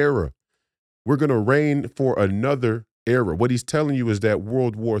new era. We're going to reign for another era. What he's telling you is that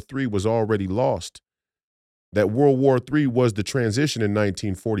World War III was already lost. That World War III was the transition in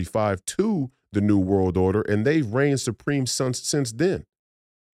 1945 to the New World Order, and they've reigned supreme since then.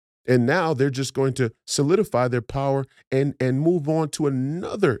 And now they're just going to solidify their power and move on to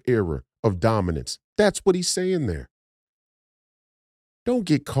another era of dominance. That's what he's saying there. Don't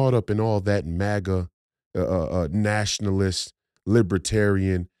get caught up in all that MAGA, nationalist,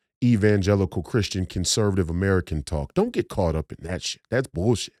 libertarian, evangelical, Christian, conservative American talk. Don't get caught up in that shit. That's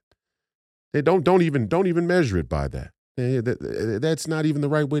bullshit. They don't even measure it by that. That's not even the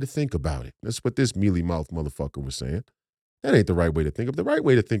right way to think about it. That's what this mealy-mouthed motherfucker was saying. That ain't the right way to think of it. The right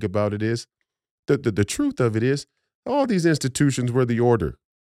way to think about it is, the truth of it is, all these institutions were the order.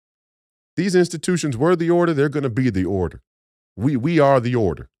 These institutions were the order. They're going to be the order. We are the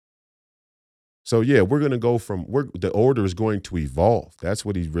order. So yeah, we're going to go the order is going to evolve. That's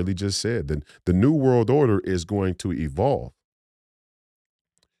what he really just said. The New World Order is going to evolve.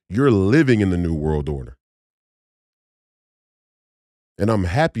 You're living in the New World Order. And I'm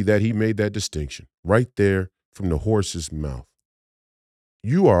happy that he made that distinction right there from the horse's mouth.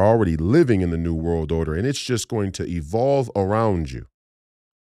 You are already living in the New World Order, and it's just going to evolve around you.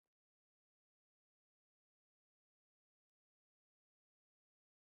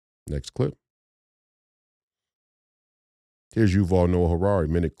 Next clip. Here's Yuval Noah Harari,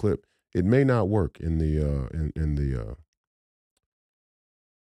 minute clip. It may not work in the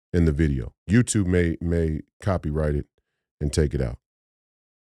video. YouTube may copyright it and take it out.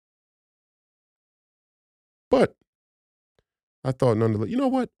 But I thought nonetheless, you know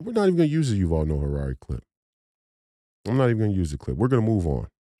what? We're not even going to use the Yuval Noah Harari clip. I'm not even going to use the clip. We're going to move on.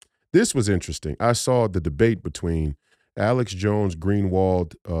 This was interesting. I saw the debate between Alex Jones,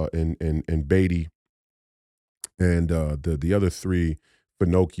 Greenwald, and Beatty, and the other three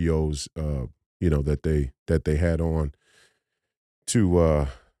Pinocchios, that they had on to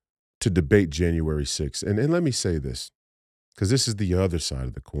debate January 6th. And let me say this, because this is the other side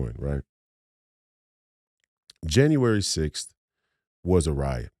of the coin, right? January 6th was a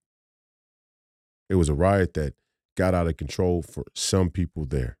riot. It was a riot that got out of control for some people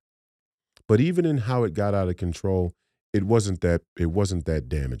there. But even in how it got out of control, it wasn't that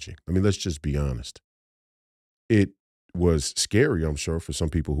damaging. I mean, let's just be honest. It was scary, I'm sure, for some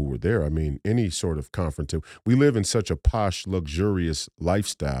people who were there. I mean, any sort of confrontation. We live in such a posh, luxurious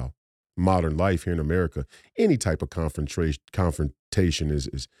lifestyle, modern life here in America. Any type of confrontation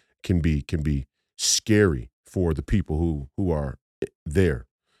can be scary for the people who are there.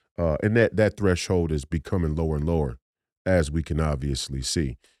 And that threshold is becoming lower and lower, as we can obviously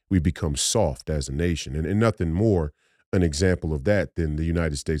see. We become soft as a nation, and nothing more an example of that than the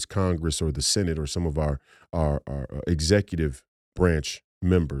United States Congress or the Senate or some of our executive branch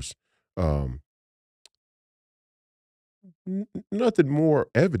members. Nothing more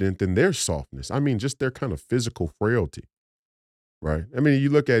evident than their softness. I mean, just their kind of physical frailty, right? I mean, you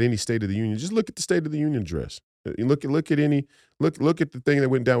look at any State of the Union. Just look at the State of the Union address. You look at the thing that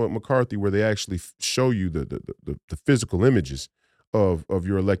went down with McCarthy, where they actually show you the physical images of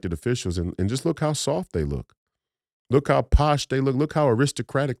your elected officials, and just look how soft they look. Look how posh they look. Look how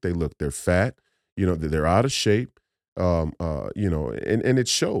aristocratic they look. They're fat. They're out of shape. And it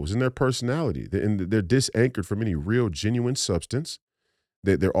shows in their personality. They're disanchored from any real, genuine substance.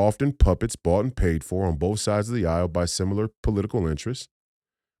 They're often puppets bought and paid for on both sides of the aisle by similar political interests,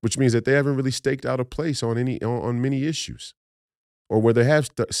 which means that they haven't really staked out a place on many issues, or where they have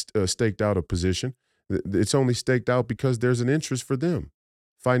staked out a position. It's only staked out because there's an interest for them,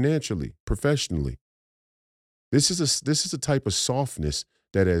 financially, professionally. This is a type of softness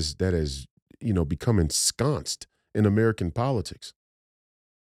that has become ensconced in American politics.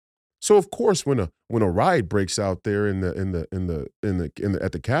 So of course, when a riot breaks out there at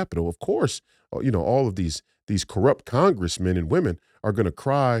the Capitol, of course, all of these corrupt congressmen and women are going to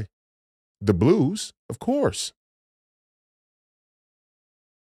cry the blues, of course.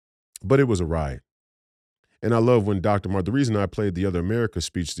 But it was a riot. And I love when the reason I played the Other America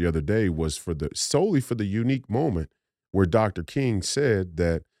speech the other day was solely for the unique moment where Dr. King said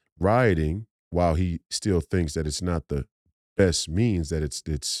that rioting, while he still thinks that it's not the best means, that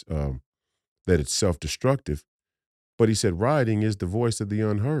it's self-destructive, but he said rioting is the voice of the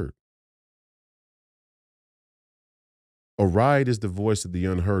unheard. A riot is the voice of the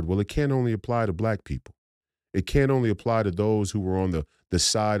unheard. Well, it can't only apply to black people. It can't only apply to those who were on the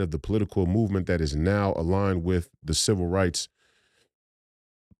side of the political movement that is now aligned with the civil rights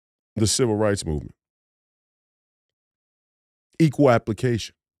movement. Equal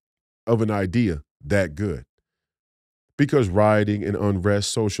application of an idea that good. Because rioting and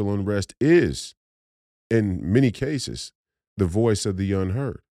unrest, social unrest, is, in many cases, the voice of the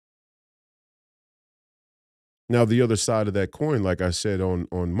unheard. Now, the other side of that coin, like I said on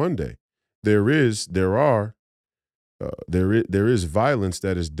Monday, there is violence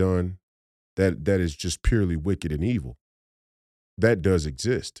that is done that is just purely wicked and evil. That does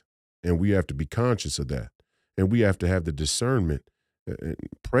exist, and we have to be conscious of that, and we have to have the discernment and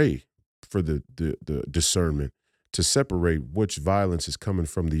pray for the discernment to separate which violence is coming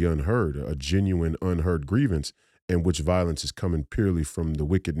from the unheard, a genuine unheard grievance, and which violence is coming purely from the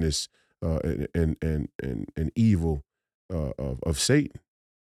wickedness and evil of Satan.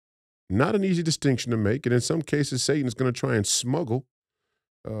 Not an easy distinction to make, and in some cases, Satan is going to try and smuggle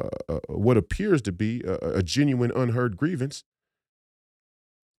what appears to be a genuine unheard grievance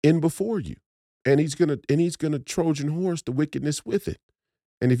in before you, and he's gonna Trojan horse the wickedness with it.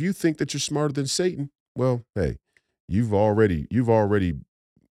 And if you think that you're smarter than Satan, well, hey, you've already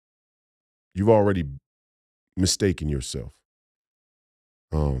mistaken yourself.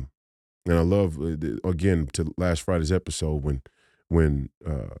 And I love again to last Friday's episode when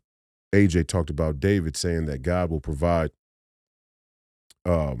AJ talked about David saying that God will provide.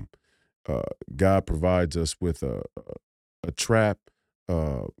 God provides us with a trap.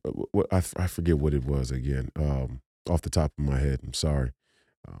 I forget what it was again. Off the top of my head, I'm sorry.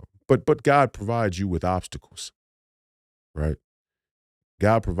 But God provides you with obstacles, right?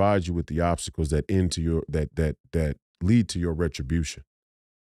 God provides you with the obstacles that that lead to your retribution.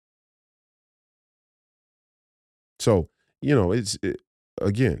 So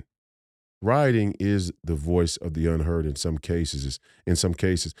again, Rioting is the voice of the unheard in some cases.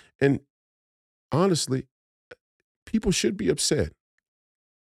 And honestly, people should be upset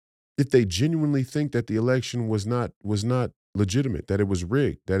if they genuinely think that the election was not legitimate, that it was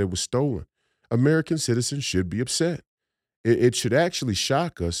rigged, that it was stolen. American citizens should be upset. It should actually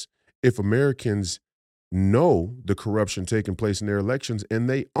shock us if Americans know the corruption taking place in their elections and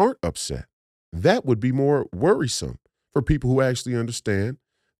they aren't upset. That would be more worrisome for people who actually understand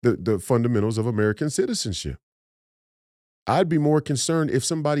the fundamentals of American citizenship. I'd be more concerned if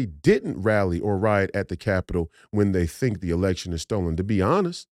somebody didn't rally or riot at the Capitol when they think the election is stolen. To be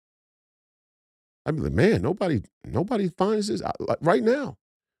honest, I'd be like, man, nobody finds this. Like, right now,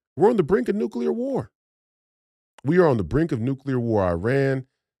 we're on the brink of nuclear war. We are on the brink of nuclear war. Iran,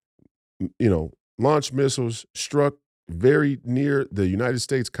 launched missiles, struck very near the United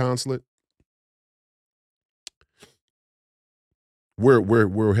States consulate.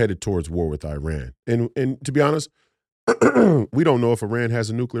 We're headed towards war with Iran. And to be honest, we don't know if Iran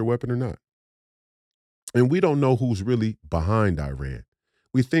has a nuclear weapon or not. And we don't know who's really behind Iran.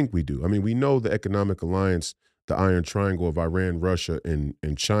 We think we do. I mean, we know the economic alliance, the Iron Triangle of Iran, Russia, and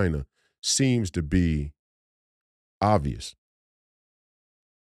China seems to be obvious.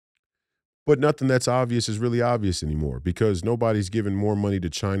 But nothing that's obvious is really obvious anymore because nobody's giving more money to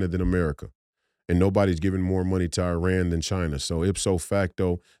China than America. And nobody's giving more money to Iran than China. So ipso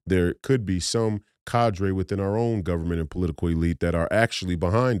facto, there could be some cadre within our own government and political elite that are actually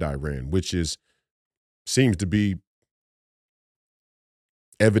behind Iran, which seems to be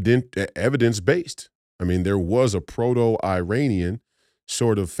evidence-based. I mean, there was a proto-Iranian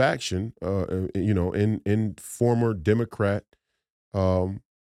sort of faction, in former Democrat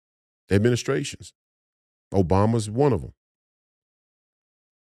administrations. Obama's one of them.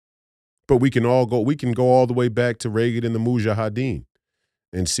 But we can go all the way back to Reagan and the Mujahideen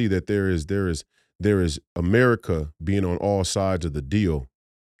and see that there is America being on all sides of the deal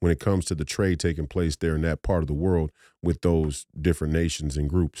when it comes to the trade taking place there in that part of the world with those different nations and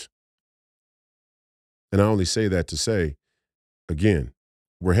groups. And I only say that to say, again,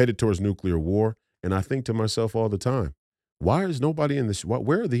 we're headed towards nuclear war, and I think to myself all the time, why is nobody in this?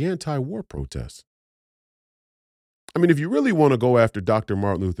 Where are the anti-war protests? I mean, if you really want to go after Dr.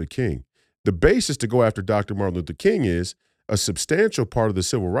 Martin Luther King, the basis to go after Dr. Martin Luther King is a substantial part of the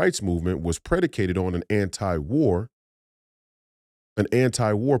civil rights movement was predicated on an anti-war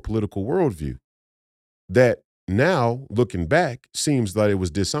political worldview that now, looking back, seems like it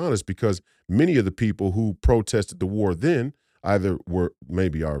was dishonest because many of the people who protested the war then either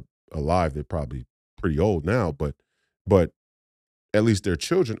are alive, they're probably pretty old now, but at least their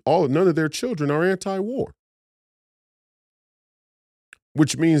children, none of their children are anti-war.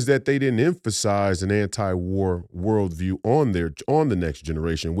 Which means that they didn't emphasize an anti-war worldview on the next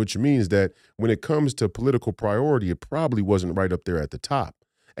generation, which means that when it comes to political priority, it probably wasn't right up there at the top.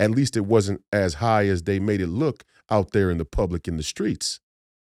 At least it wasn't as high as they made it look out there in the public in the streets,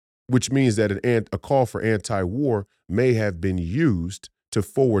 which means that a call for anti-war may have been used to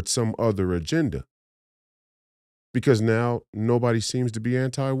forward some other agenda because now nobody seems to be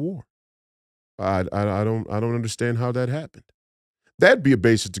anti-war. I don't understand how that happened. That'd be a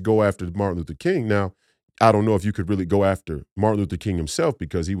basis to go after Martin Luther King. Now, I don't know if you could really go after Martin Luther King himself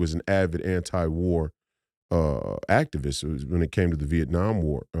because he was an avid anti-war activist when it came to the Vietnam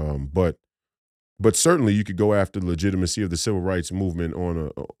War. But certainly you could go after the legitimacy of the civil rights movement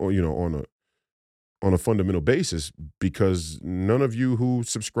on a fundamental basis because none of you who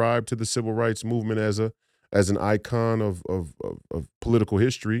subscribe to the civil rights movement as an icon of political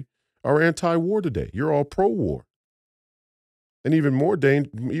history are anti-war today. You're all pro-war. And even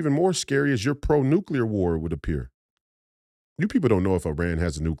more scary is your pro-nuclear war would appear. You people don't know if Iran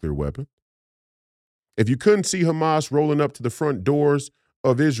has a nuclear weapon. If you couldn't see Hamas rolling up to the front doors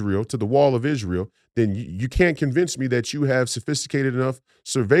of Israel, to the wall of Israel, then you can't convince me that you have sophisticated enough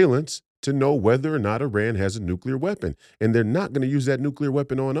surveillance to know whether or not Iran has a nuclear weapon. And they're not going to use that nuclear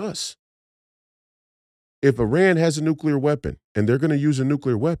weapon on us. If Iran has a nuclear weapon and they're going to use a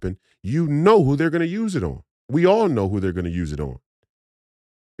nuclear weapon, you know who they're going to use it on. We all know who they're going to use it on.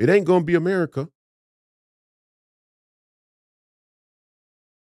 It ain't going to be America.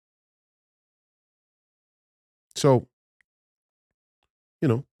 So,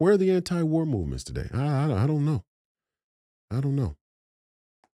 where are the anti-war movements today? I don't know. I don't know.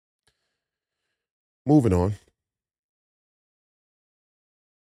 Moving on.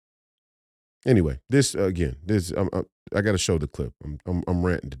 Anyway, I got to show the clip. I'm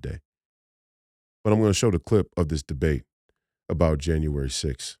ranting today. But I'm going to show the clip of this debate about January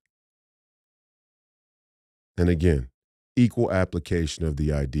 6th. And again, equal application of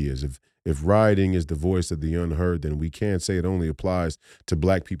the ideas. If rioting is the voice of the unheard, then we can't say it only applies to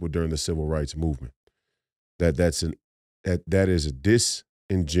black people during the civil rights movement. That is a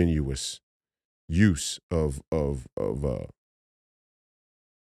disingenuous use of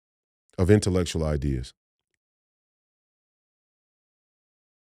intellectual ideas.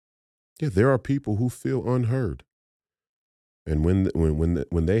 Yeah, there are people who feel unheard, and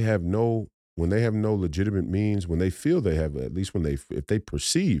when they have no legitimate means, when they feel they have, at least if they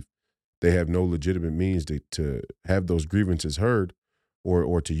perceive they have no legitimate means to have those grievances heard,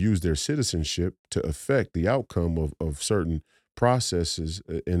 or to use their citizenship to affect the outcome of certain processes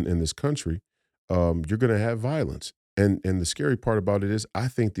in this country, you're going to have violence. And the scary part about it is I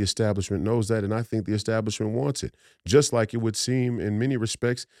think the establishment knows that, and I think the establishment wants it. Just like it would seem in many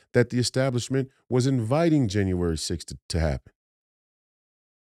respects that the establishment was inviting January 6th to happen.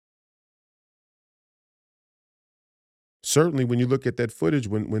 Certainly when you look at that footage,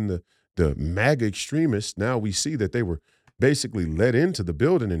 when the MAGA extremists, now we see that they were basically led into the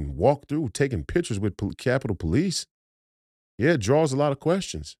building and walked through taking pictures with Capitol Police. Yeah, it draws a lot of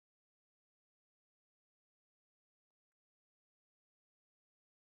questions.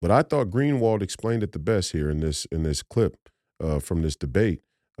 But I thought Greenwald explained it the best here in this clip from this debate,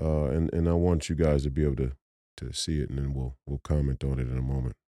 and I want you guys to be able to see it, and then we'll comment on it in a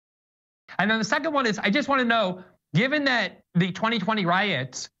moment. And then the second one is, I just want to know, given that the 2020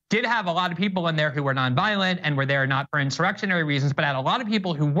 riots did have a lot of people in there who were nonviolent and were there not for insurrectionary reasons, but had a lot of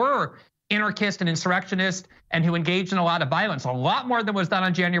people who were anarchist and insurrectionist and who engaged in a lot of violence, a lot more than was done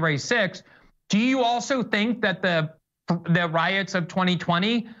on January 6th. Do you also think that the riots of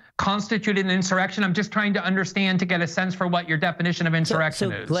 2020 constituted an insurrection? I'm just trying to understand, to get a sense for what your definition of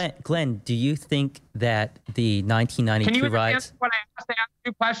insurrection is. Glenn, do you think that the 1992 riots? Answer what I asked? I asked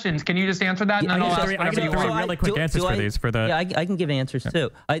 2 questions. Can you just answer that? And then I'll ask whatever you want. Really quick answers for these. Yeah, I can give answers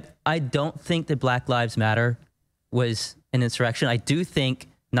too. I don't think that Black Lives Matter was an insurrection. I do think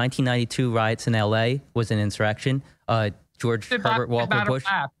 1992 riots in LA was an insurrection. George Herbert Walker Bush.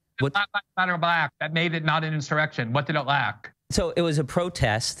 Black Lives Matter black that made it not an insurrection. What did it lack? So it was a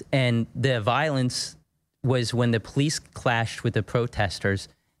protest, and the violence was when the police clashed with the protesters.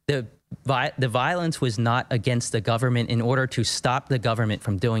 The violence was not against the government in order to stop the government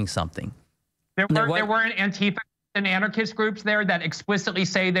from doing something. There weren't Antifa and anarchist groups there that explicitly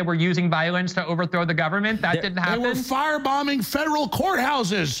say they were using violence to overthrow the government. That didn't happen. They were firebombing federal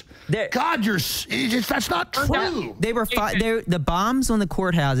courthouses. God, that's not true. They were the bombs on the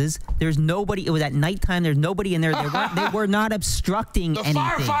courthouses. There's nobody. It was at nighttime. There's nobody in there. They were not obstructing anything. The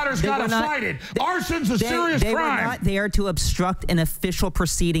firefighters got cited. Arson's a serious crime. They were not there to obstruct an official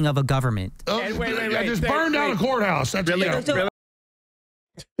proceeding of a government. Wait, just burn down a courthouse. That's really.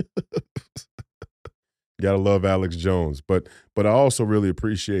 Gotta love Alex Jones, but I also really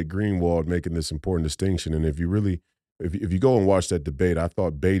appreciate Greenwald making this important distinction. And if you go and watch that debate, I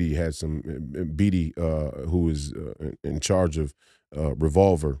thought Beatty, who is in charge of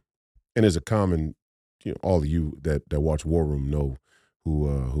Revolver, and is a common, all of you that watch War Room know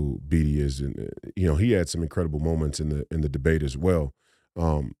who Beatty is, and he had some incredible moments in the debate as well.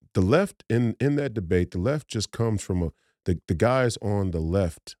 The left in that debate, the left just comes from the guys on the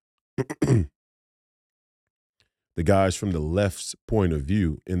left. The guys from the left's point of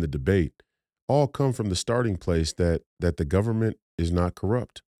view in the debate all come from the starting place that the government is not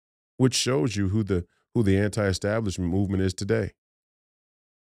corrupt, which shows you who the anti-establishment movement is today.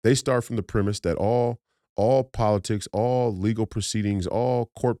 They start from the premise that all politics, all legal proceedings, all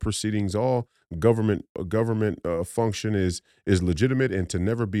court proceedings, all government function is legitimate and to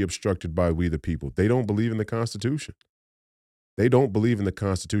never be obstructed by we the people. They don't believe in the Constitution. They don't believe in the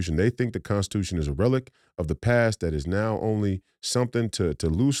Constitution. They think the Constitution is a relic of the past that is now only something to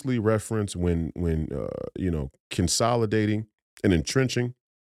loosely reference when consolidating and entrenching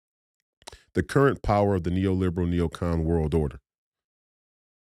the current power of the neoliberal, neocon world order,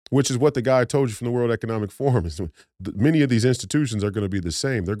 which is what the guy told you from the World Economic Forum. Many of these institutions are going to be the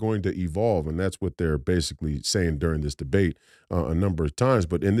same. They're going to evolve, and that's what they're basically saying during this debate a number of times.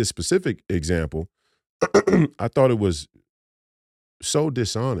 But in this specific example, I thought it was so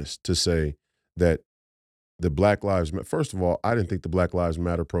dishonest to say that the Black Lives Matter. First of all, I didn't think the Black Lives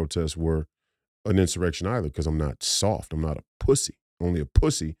Matter protests were an insurrection either, because I'm not soft. I'm not a pussy. Only a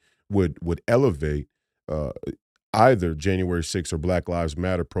pussy would elevate either January 6th or Black Lives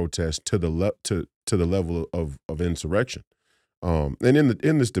Matter protests to the level of insurrection. And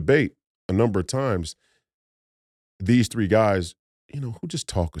in this debate, a number of times, these 3 guys, who just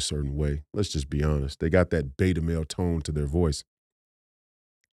talk a certain way. Let's just be honest. They got that beta male tone to their voice.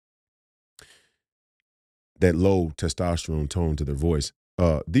 That low testosterone tone to their voice.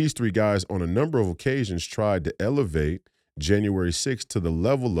 these three guys on a number of occasions tried to elevate January 6th to the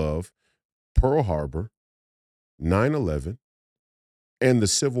level of Pearl Harbor, 9/11, and the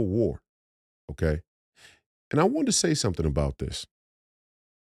Civil War, okay? And I wanted to say something about this.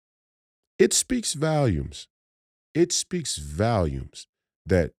 It speaks volumes. It speaks volumes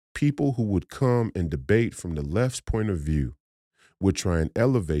that people who would come and debate from the left's point of view would try and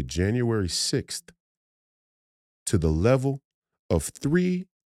elevate January 6th to the level of three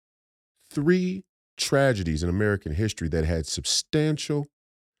tragedies in American history that had substantial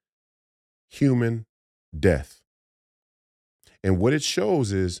human death. And what it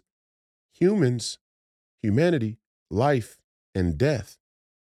shows is humanity, life, and death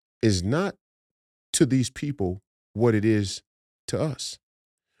is not to these people what it is to us,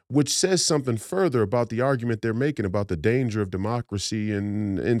 which says something further about the argument they're making about the danger of democracy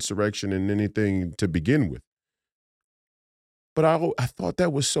and insurrection and anything to begin with. But I thought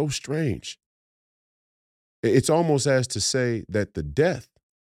that was so strange. It's almost as to say that the death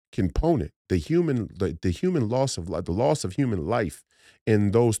component, the human loss of life, the loss of human life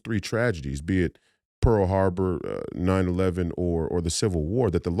in those three tragedies, be it Pearl Harbor, 9/11, or the Civil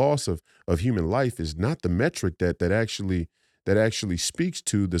War, that the loss of human life is not the metric that actually speaks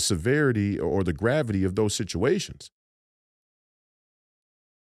to the severity or the gravity of those situations.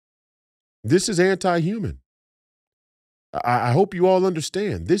 This is anti-human. I hope you all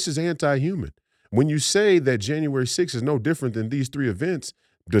understand. This is anti-human. When you say that January 6th is no different than these three events,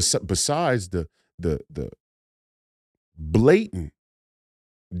 besides the blatant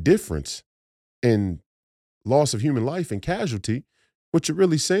difference in loss of human life and casualty, what you're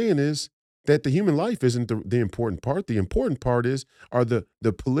really saying is that the human life isn't the important part. The important part are the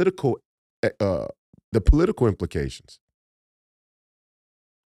political implications.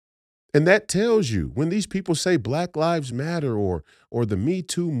 And that tells you when these people say Black Lives Matter or the Me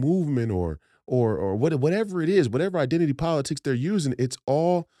Too movement or whatever it is, whatever identity politics they're using, it's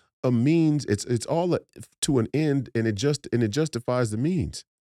all a means. It's all to an end, and it justifies the means.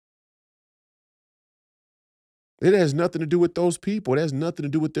 It has nothing to do with those people. It has nothing to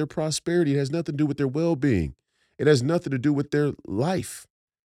do with their prosperity. It has nothing to do with their well-being. It has nothing to do with their life,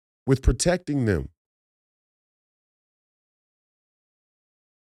 with protecting them.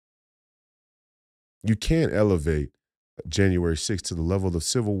 You can't elevate January 6th to the level of the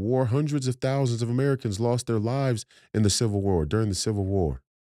Civil War. Hundreds of thousands of Americans lost their lives in the Civil War, during the Civil War.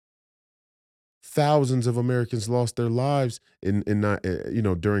 Thousands of Americans lost their lives during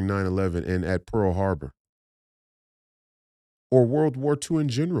 9/11 and at Pearl Harbor. Or World War II in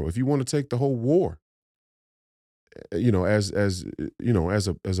general, if you want to take the whole war, as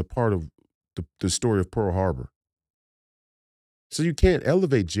a part of the story of Pearl Harbor. So you can't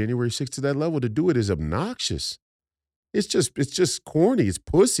elevate January 6th to that level. To do it is obnoxious. It's just corny. It's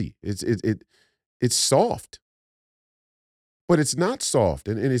pussy. It's soft. But it's not soft,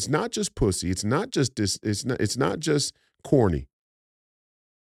 and it's not just pussy. It's not just it's not just corny.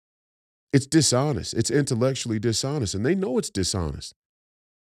 It's dishonest. It's intellectually dishonest, and they know it's dishonest.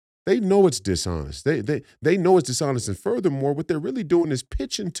 They know it's dishonest. They know it's dishonest, and furthermore, what they're really doing is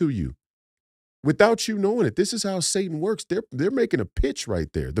pitching to you without you knowing it. This is how Satan works. They're making a pitch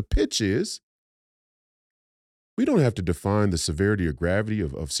right there. The pitch is, we don't have to define the severity or gravity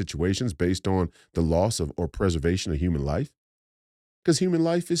of situations based on the loss of or preservation of human life, because human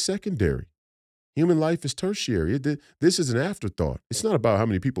life is secondary. Human life is tertiary. This is an afterthought. It's not about how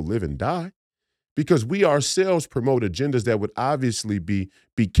many people live and die, because we ourselves promote agendas that would obviously be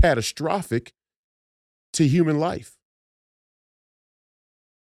catastrophic to human life.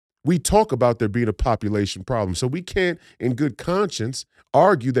 We talk about there being a population problem, so we can't, in good conscience,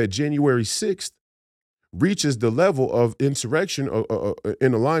 argue that January 6th reaches the level of insurrection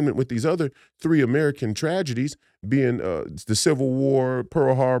in alignment with these other three American tragedies, being the Civil War,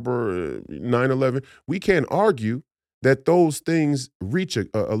 Pearl Harbor, 9/11. We can't argue that those things reach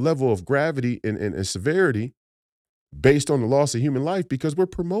a level of gravity and severity based on the loss of human life, because we're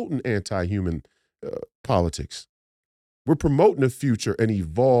promoting anti-human politics. We're promoting a future, an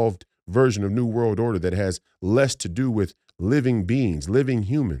evolved version of New World Order that has less to do with living beings, living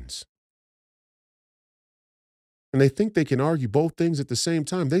humans. And they think they can argue both things at the same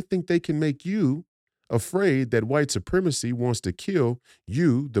time. They think they can make you afraid that white supremacy wants to kill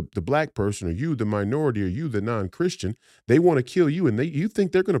you, the black person, or you, the minority, or you, the non-Christian. They want to kill you, and you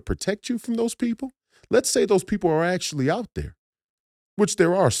think they're going to protect you from those people? Let's say those people are actually out there, which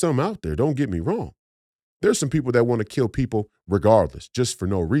there are some out there, don't get me wrong. There's some people that want to kill people regardless, just for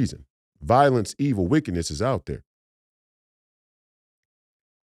no reason. Violence, evil, wickedness is out there.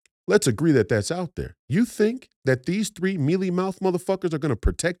 Let's agree that that's out there. You think that these 3 mealy-mouth motherfuckers are going to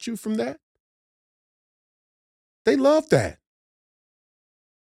protect you from that? They love that.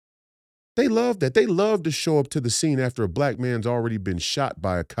 They love that. They love to show up to the scene after a black man's already been shot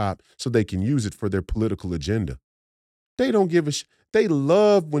by a cop so they can use it for their political agenda. They don't give a They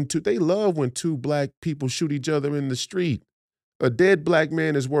love when two black people shoot each other in the street. A dead black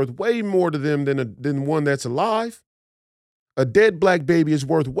man is worth way more to them than one that's alive. A dead black baby is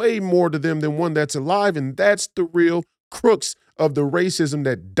worth way more to them than one that's alive, and that's the real crux of the racism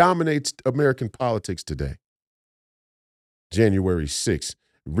that dominates American politics today. January 6th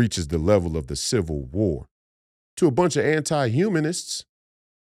reaches the level of the Civil War. To a bunch of anti-humanists,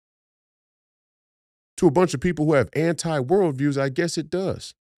 to a bunch of people who have anti-worldviews, I guess it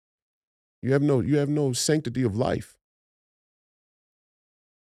does. You have no sanctity of life.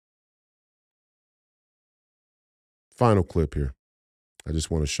 Final clip here. I just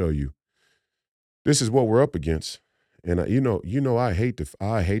want to show you. This is what we're up against. And I hate to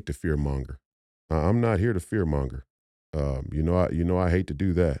fearmonger. I'm not here to fearmonger. I hate to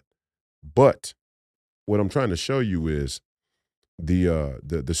do that. But what I'm trying to show you is the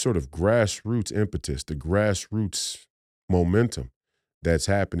sort of grassroots impetus, the grassroots momentum that's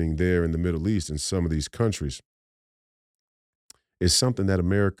happening there in the Middle East and some of these countries is something that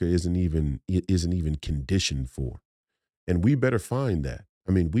America isn't even conditioned for. And we better find that.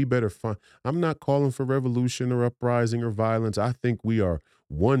 I'm not calling for revolution or uprising or violence. I think we are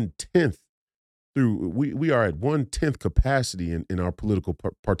 1/10 through, we are at 1/10 capacity in our political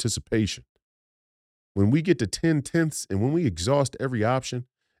participation. When we get to 10/10ths and when we exhaust every option,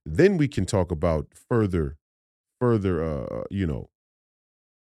 then we can talk about further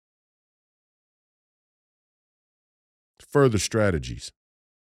strategies.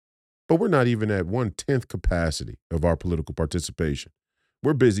 But we're not even at 1/10 capacity of our political participation.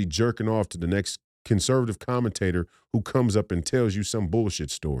 We're busy jerking off to the next conservative commentator who comes up and tells you some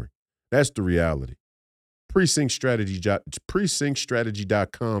bullshit story. That's the reality.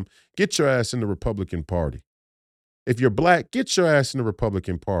 Precinctstrategy.com. Get your ass in the Republican Party. If you're black, get your ass in the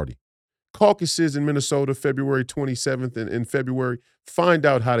Republican Party. Caucuses in Minnesota, February 27th and in February. Find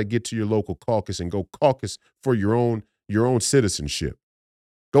out how to get to your local caucus and go caucus for your own citizenship.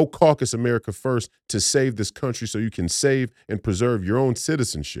 Go caucus America first to save this country so you can save and preserve your own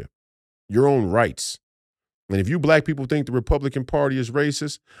citizenship, your own rights. And if you black people think the Republican Party is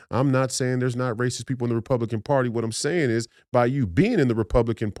racist, I'm not saying there's not racist people in the Republican Party. What I'm saying is, by you being in the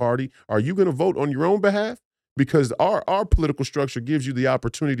Republican Party, are you going to vote on your own behalf? Because our political structure gives you the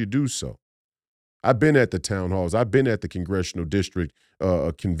opportunity to do so. I've been at the town halls. I've been at the congressional district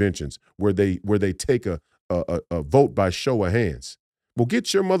conventions where they take a vote by show of hands. Well,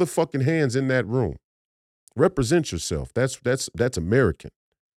 get your motherfucking hands in that room. Represent yourself. That's American.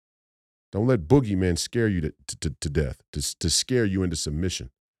 Don't let boogeymen scare you to death, to scare you into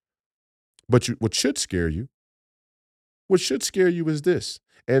submission. But what should scare you is this.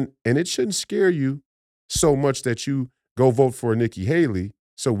 And it shouldn't scare you so much that you go vote for Nikki Haley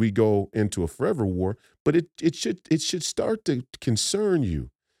so we go into a forever war, but it should start to concern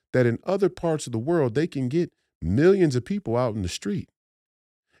you that in other parts of the world they can get millions of people out in the street.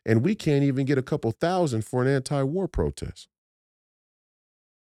 And we can't even get a couple thousand for an anti-war protest.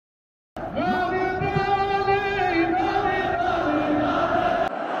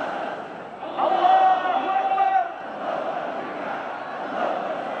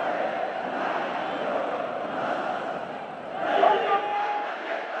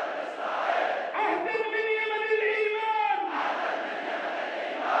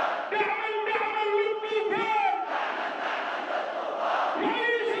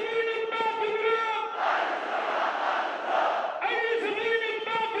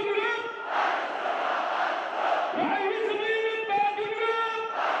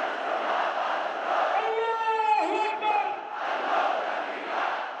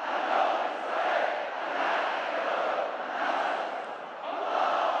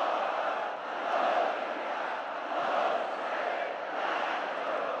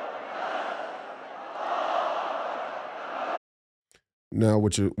 Now,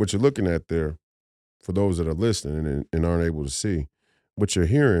 what you're looking at there, for those that are listening and aren't able to see, what you're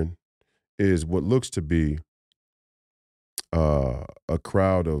hearing is what looks to be a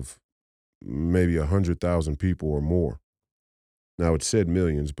crowd of maybe 100,000 people or more. Now, it said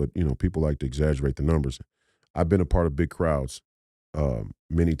millions, but people like to exaggerate the numbers. I've been a part of big crowds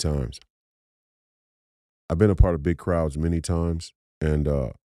many times. And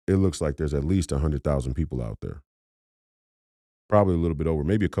it looks like there's at least 100,000 people out there. Probably a little bit over,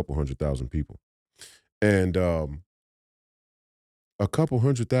 maybe a couple 100,000 people. And a couple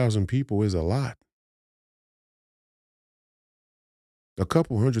 100,000 people is a lot. A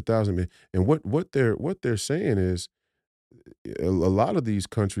couple 100,000, and what they're saying is a lot of these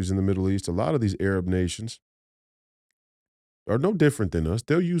countries in the Middle East, a lot of these Arab nations are no different than us.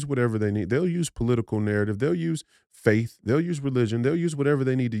 They'll use whatever they need. They'll use political narrative. They'll use faith. They'll use religion. They'll use whatever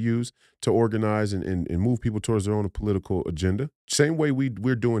they need to use to organize and move people towards their own political agenda. Same way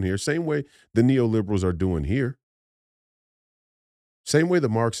we're doing here. Same way the neoliberals are doing here. Same way the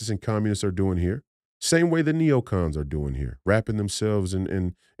Marxists and communists are doing here. Same way the neocons are doing here, wrapping themselves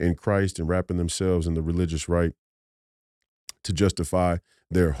in Christ and wrapping themselves in the religious right to justify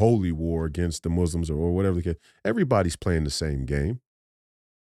their holy war against the Muslims or whatever the case. Everybody's playing the same game.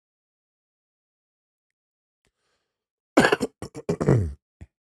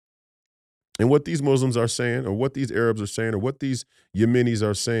 And what these Muslims are saying, or what these Arabs are saying, or what these Yemenis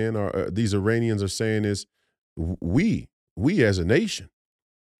are saying, or these Iranians are saying is, we as a nation,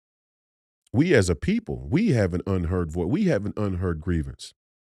 we as a people, we have an unheard voice. We have an unheard grievance.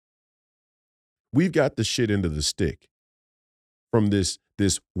 We've got the shit into the stick from this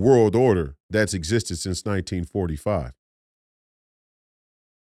world order that's existed since 1945.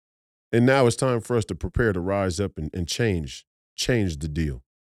 And now it's time for us to prepare to rise up and change the deal.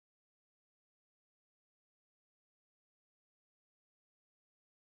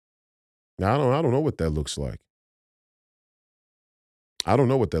 Now, I don't know what that looks like. I don't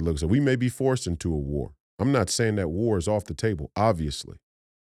know what that looks like. We may be forced into a war. I'm not saying that war is off the table, obviously.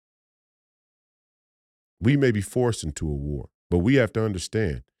 We may be forced into a war, but we have to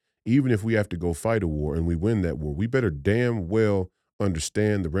understand, even if we have to go fight a war and we win that war, we better damn well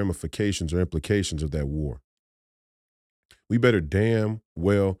understand the ramifications or implications of that war. We better damn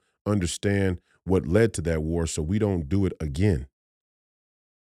well understand what led to that war so we don't do it again.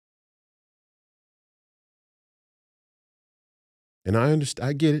 And I understand,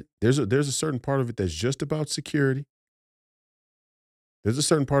 I get it. There's a certain part of it that's just about security. There's a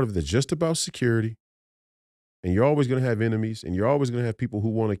certain part of it that's just about security. And you're always going to have enemies, and you're always going to have people who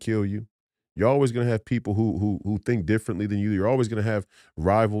want to kill you. You're always going to have people who think differently than you. You're always going to have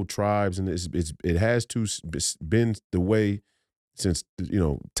rival tribes, and it has to been the way since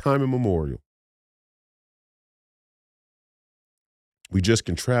time immemorial. We just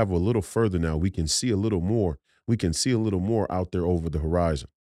can travel a little further now. We can see a little more. We can see a little more out there over the horizon.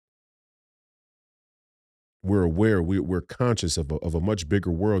 We're aware. We're conscious of a much bigger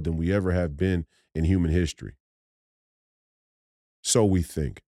world than we ever have been in human history. So we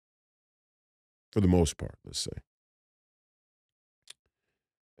think, for the most part, let's say.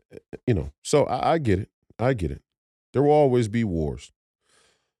 So I get it. I get it. There will always be wars.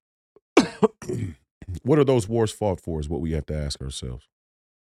 What are those wars fought for is what we have to ask ourselves.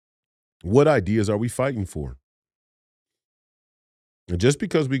 What ideas are we fighting for? And just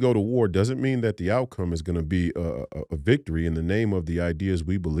because we go to war doesn't mean that the outcome is going to be a victory in the name of the ideas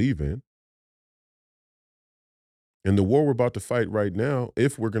we believe in. And the war we're about to fight right now,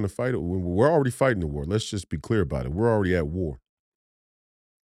 if we're going to fight it, we're already fighting the war. Let's just be clear about it. We're already at war.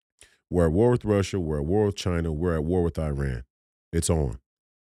 We're at war with Russia. We're at war with China. We're at war with Iran. It's on.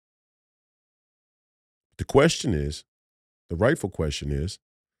 The question is, the rightful question is,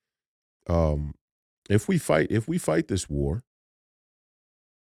 if we fight this war,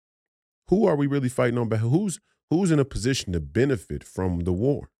 who are we really fighting on behalf? Who's in a position to benefit from the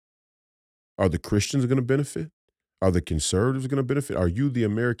war? Are the Christians going to benefit? Are the conservatives going to benefit? Are you, the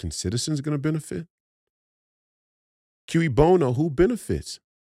American citizens, going to benefit? Cui bono, who benefits?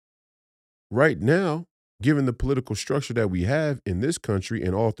 Right now, given the political structure that we have in this country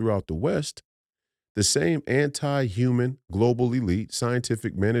and all throughout the West, the same anti-human global elite,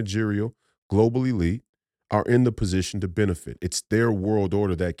 scientific, managerial, global elite, are in the position to benefit. It's their world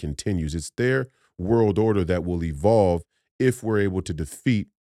order that continues. It's their world order that will evolve if we're able to defeat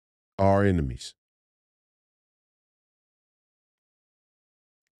our enemies.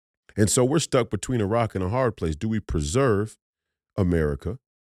 And so we're stuck between a rock and a hard place. Do we preserve America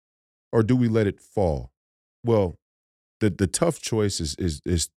or do we let it fall? Well, the tough choice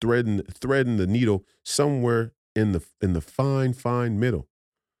is threading the needle somewhere in the fine middle.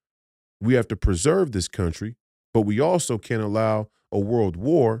 We have to preserve this country, but we also can't allow a world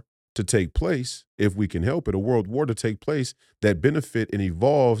war to take place, if we can help it, a world war to take place that benefit and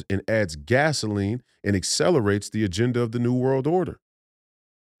evolves and adds gasoline and accelerates the agenda of the New World Order.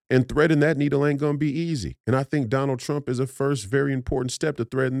 And threading that needle ain't going to be easy. And I think Donald Trump is a first very important step to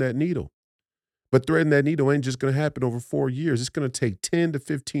threading that needle. But threading that needle ain't just going to happen over 4 years. It's going to take 10 to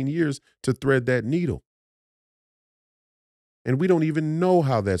 15 years to thread that needle. And we don't even know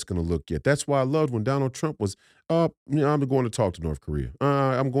how that's going to look yet. That's why I loved when Donald Trump was, I'm going to talk to North Korea.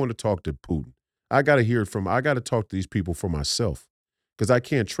 I'm going to talk to Putin. I got to talk to these people for myself, because I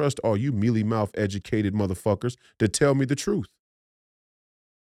can't trust all you mealy-mouth educated motherfuckers to tell me the truth.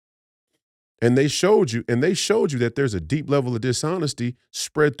 And they showed you that there's a deep level of dishonesty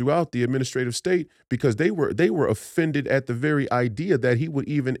spread throughout the administrative state, because they were offended at the very idea that he would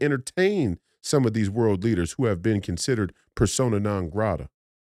even entertain some of these world leaders who have been considered persona non grata.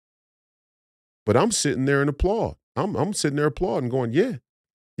 But I'm sitting there and applaud. I'm sitting there applauding, going, yeah,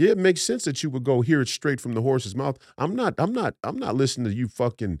 it makes sense that you would go hear it straight from the horse's mouth. I'm not listening to you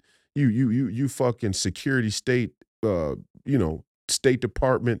fucking you fucking security state, State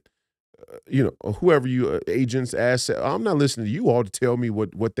Department, whoever you agents, asset. I'm not listening to you all to tell me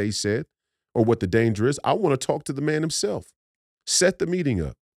what they said or what the danger is. I want to talk to the man himself. Set the meeting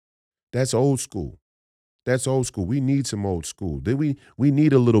up. That's old school. That's old school. We need some old school. We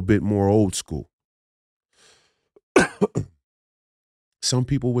need a little bit more old school. Some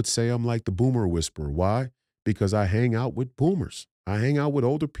people would say I'm like the boomer whisperer. Why? Because I hang out with boomers. I hang out with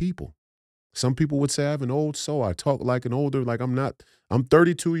older people. Some people would say I have an old soul. I talk like an older, like I'm not. I'm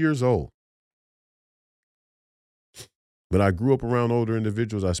 32 years old. But I grew up around older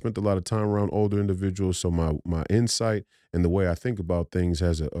individuals. I spent a lot of time around older individuals. So my insight and the way I think about things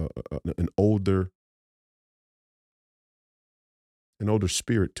has an older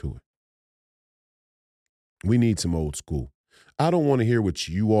spirit to it. We need some old school. I don't want to hear what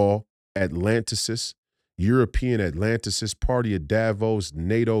you all, Atlanticists, European Atlanticists, party at Davos,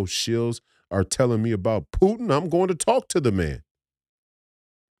 NATO shills, are telling me about Putin. I'm going to talk to the man.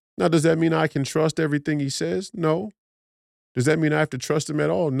 Now, does that mean I can trust everything he says? No. Does that mean I have to trust him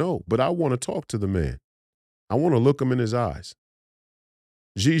at all? No. But I want to talk to the man. I want to look him in his eyes.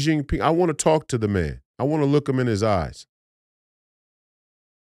 Xi Jinping, I want to talk to the man. I want to look him in his eyes.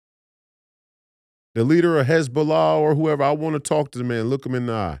 The leader of Hezbollah or whoever, I want to talk to the man, look him in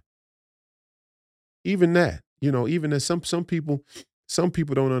the eye. Even that, even that some people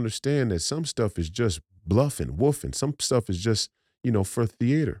don't understand that some stuff is just bluffing, woofing. Some stuff is just, for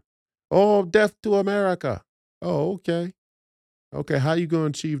theater. Oh, death to America. Oh, okay. Okay, how you gonna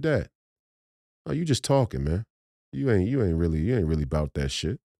achieve that? Oh, you just talking, man. You ain't really about that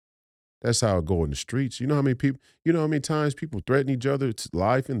shit. That's how it go in the streets. You know how many times people threaten each other's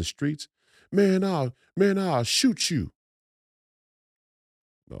life in the streets? Man, I'll shoot you.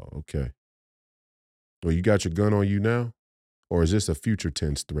 Oh, okay. Well, you got your gun on you now? Or is this a future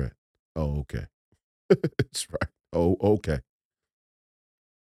tense threat? Oh, okay. That's right. Oh, okay.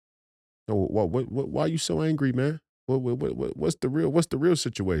 Oh, why are you so angry, man? What's the real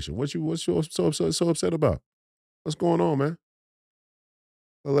situation? What you so upset about? What's going on, man?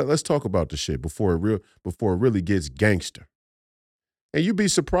 Well, let's talk about the shit before it really gets gangster. And you'd be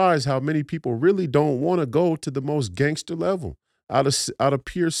surprised how many people really don't want to go to the most gangster level out of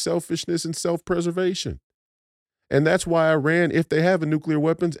pure selfishness and self-preservation. And that's why Iran, if they have nuclear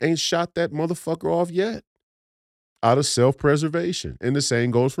weapons, ain't shot that motherfucker off yet. Out of self-preservation. And the same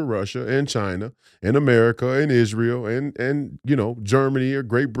goes for Russia and China and America and Israel and Germany or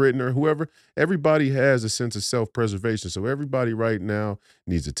Great Britain or whoever. Everybody has a sense of self-preservation. So everybody right now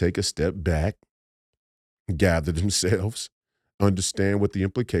needs to take a step back, gather themselves, understand what the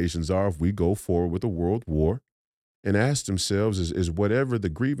implications are if we go forward with a world war, and ask themselves, is whatever the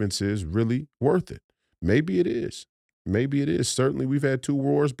grievance is really worth it? Maybe it is. Maybe it is. Certainly we've had 2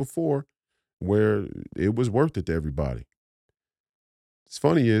 wars before where it was worth it to everybody. It's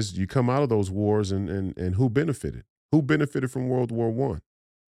funny is you come out of those wars and who benefited? Who benefited from World War I?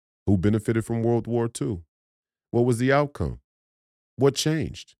 Who benefited from World War II? What was the outcome? What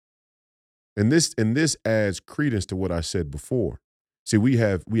changed? And this adds credence to what I said before. See, we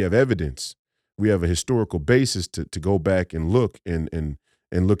have evidence. We have a historical basis to go back and look and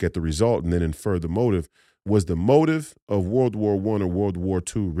look at the result and then infer the motive. Was the motive of World War I or World War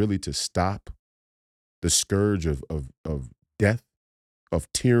II really to stop the scourge of death,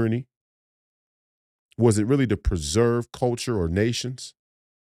 of tyranny? Was it really to preserve culture or nations?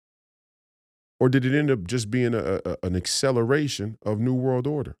 Or did it end up just being an acceleration of New World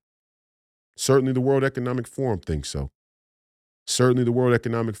Order? Certainly the World Economic Forum thinks so. Certainly the World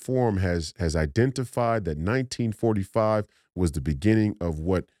Economic Forum has identified that 1945 was the beginning of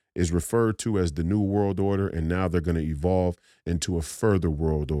what is referred to as the New World Order, and now they're going to evolve into a further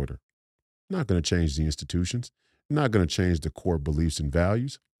world order. Not going to change the institutions, not going to change the core beliefs and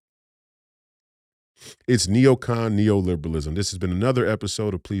values. It's neocon neoliberalism. This has been another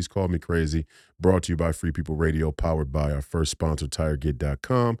episode of Please Call Me Crazy, brought to you by Free People Radio, powered by our first sponsor,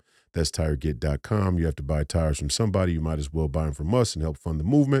 TireGit.com. That's TireGet.com. You have to buy tires from somebody. You might as well buy them from us and help fund the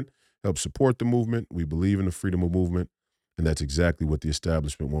movement, help support the movement. We believe in the freedom of movement, and that's exactly what the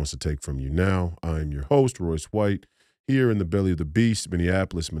establishment wants to take from you now. I'm your host, Royce White, here in the belly of the beast,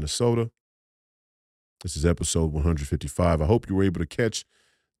 Minneapolis, Minnesota. This is episode 155. I hope you were able to catch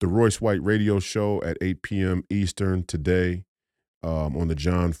the Royce White radio show at 8 p.m. Eastern today on the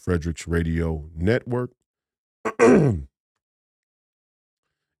John Fredericks Radio Network.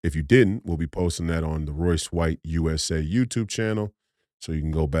 If you didn't, we'll be posting that on the Royce White USA YouTube channel, so you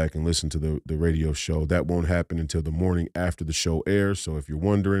can go back and listen to the radio show. That won't happen until the morning after the show airs. So if you're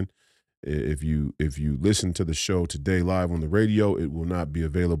wondering, if you listen to the show today live on the radio, it will not be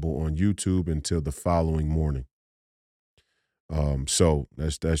available on YouTube until the following morning. So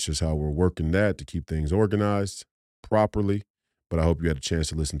that's just how we're working that to keep things organized properly. But I hope you had a chance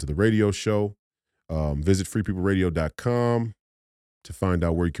to listen to the radio show. Visit freepeopleradio.com to find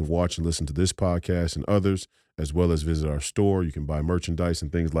out where you can watch and listen to this podcast and others, as well as visit our store. You can buy merchandise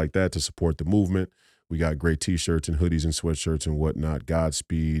and things like that to support the movement. We got great T-shirts and hoodies and sweatshirts and whatnot,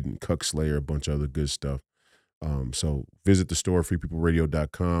 Godspeed and Cuckslayer, a bunch of other good stuff. So visit the store,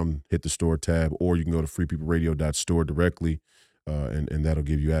 freepeopleradio.com, hit the store tab, or you can go to freepeopleradio.store directly, and that'll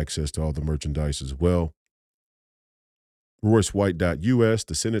give you access to all the merchandise as well. RoyceWhite.us,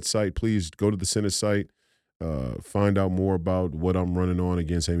 the Senate site. Please go to the Senate site. Find out more about what I'm running on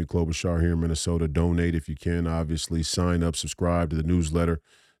against Amy Klobuchar here in Minnesota. Donate if you can, obviously. Sign up, subscribe to the newsletter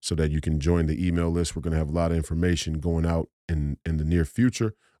so that you can join the email list. We're going to have a lot of information going out in the near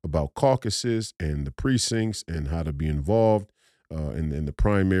future about caucuses and the precincts and how to be involved in the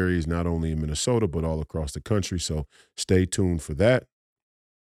primaries, not only in Minnesota, but all across the country. So stay tuned for that.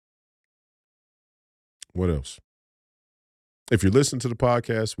 What else? If you're listening to the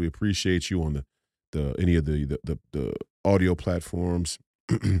podcast, we appreciate you on any of the audio platforms,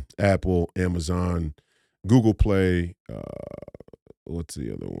 Apple, Amazon, Google Play, what's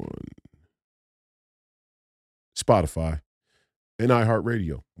the other one? Spotify, and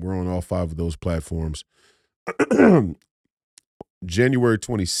iHeartRadio. We're on all 5 of those platforms. January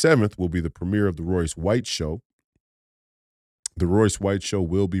 27th will be the premiere of The Royce White Show. The Royce White Show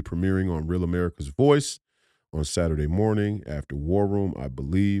will be premiering on Real America's Voice on Saturday morning after War Room, I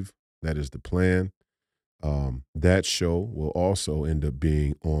believe. That is the plan. That show will also end up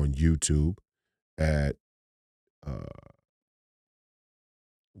being on YouTube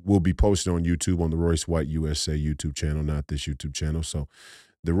will be posted on YouTube on the Royce White USA YouTube channel, not this YouTube channel. So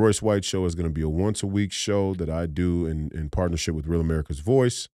the Royce White Show is going to be a once-a-week show that I do in partnership with Real America's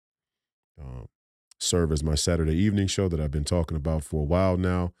Voice. Serve as my Saturday evening show that I've been talking about for a while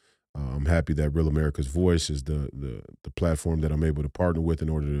now. I'm happy that Real America's Voice is the platform that I'm able to partner with in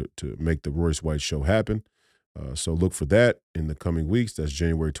order to make the Royce White Show happen. So look for that in the coming weeks. That's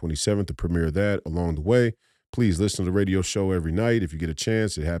January 27th, the premiere of that. Along the way, please listen to the radio show every night if you get a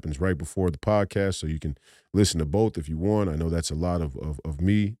chance. It happens right before the podcast, so you can listen to both if you want. I know that's a lot of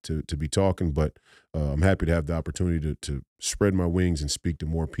me to be talking, but I'm happy to have the opportunity to spread my wings and speak to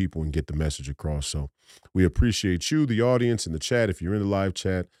more people and get the message across. So we appreciate you, the audience, in the chat. If you're in the live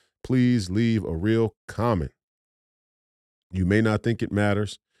chat, please leave a real comment. You may not think it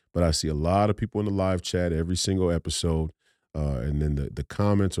matters, but I see a lot of people in the live chat every single episode, and then the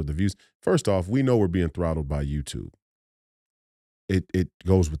comments or the views. First off, we know we're being throttled by YouTube. It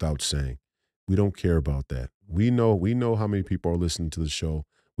goes without saying. We don't care about that. We know how many people are listening to the show.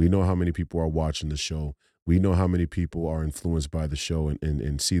 We know how many people are watching the show. We know how many people are influenced by the show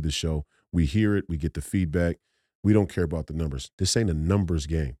and see the show. We hear it. We get the feedback. We don't care about the numbers. This ain't a numbers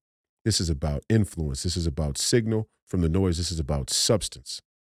game. This is about influence. This is about signal from the noise. This is about substance.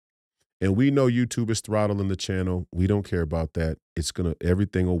 And we know YouTube is throttling the channel. We don't care about that.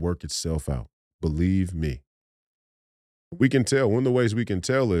 Everything will work itself out. Believe me. We can tell. One of the ways we can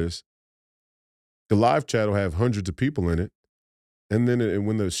tell is the live chat will have hundreds of people in it. And then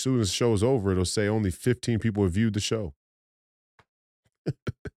when the show's over, it'll say only 15 people have viewed the show.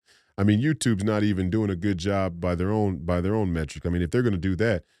 I mean, YouTube's not even doing a good job by their own metric. I mean, if they're going to do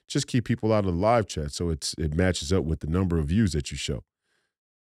that, just keep people out of the live chat so it matches up with the number of views that you show.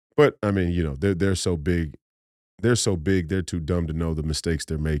 But I mean, they're so big. They're so big. They're too dumb to know the mistakes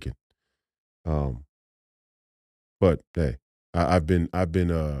they're making. But hey, I've been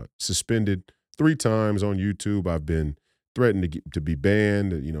suspended 3 times on YouTube. I've been threatened to be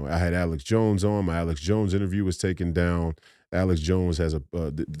banned. I had Alex Jones on. My Alex Jones interview was taken down. Alex Jones has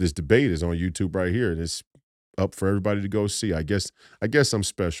this debate is on YouTube right here, and it's up for everybody to go see. I guess I'm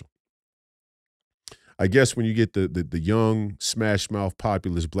special. I guess when you get the young, smash mouth,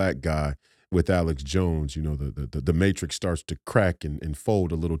 populist black guy with Alex Jones, you know, the matrix starts to crack and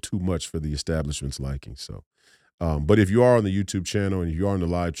fold a little too much for the establishment's liking. So, but if you are on the YouTube channel and you are in the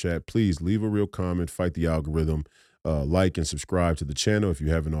live chat, please leave a real comment, fight the algorithm, like and subscribe to the channel. If you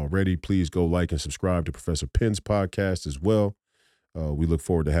haven't already, please go like and subscribe to Professor Penn's podcast as well. We look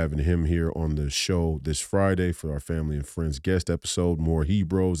forward to having him here on the show this Friday for our family and friends guest episode. More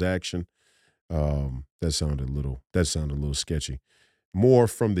Hebrews action. That sounded a little sketchy. More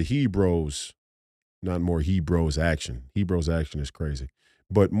from the Hebrews, not more Hebrews action. Hebrews action is crazy,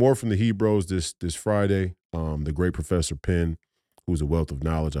 but more from the Hebrews this Friday. The great Professor Penn, who's a wealth of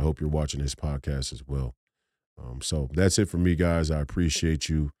knowledge. I hope you're watching his podcast as well. So that's it for me, guys. I appreciate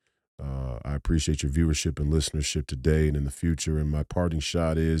you. I appreciate your viewership and listenership today and in the future. And my parting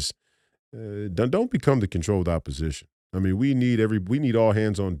shot is, don't become the controlled opposition. I mean, we need all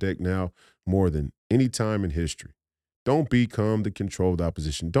hands on deck now more than any time in history. Don't become the controlled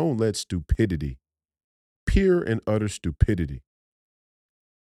opposition. Don't let stupidity, pure and utter stupidity,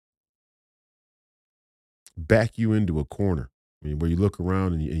 back you into a corner. I mean, where you look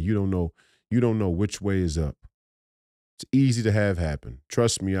around and you don't know which way is up. It's easy to have happen.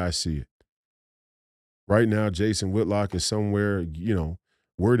 Trust me, I see it. Right now, Jason Whitlock is somewhere,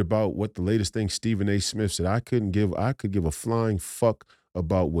 worried about what the latest thing Stephen A. Smith said. I could give a flying fuck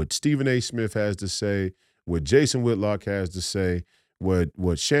about what Stephen A. Smith has to say, what Jason Whitlock has to say, what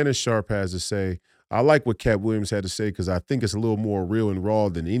Shannon Sharp has to say. I like what Cat Williams had to say because I think it's a little more real and raw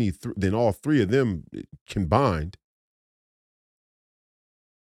than than all three of them combined.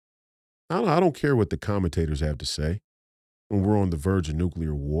 I don't care what the commentators have to say when we're on the verge of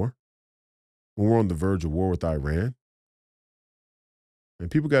nuclear war, when we're on the verge of war with Iran.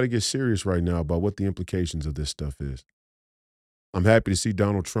 And people got to get serious right now about what the implications of this stuff is. I'm happy to see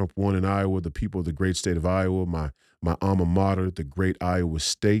Donald Trump won in Iowa, the people of the great state of Iowa, my alma mater, the great Iowa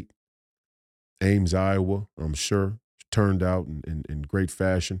State, Ames, Iowa, I'm sure, turned out in great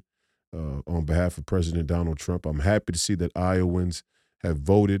fashion on behalf of President Donald Trump. I'm happy to see that Iowans have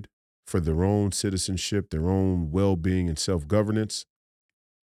voted for their own citizenship, their own well-being and self-governance.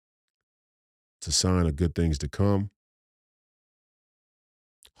 It's a sign of good things to come.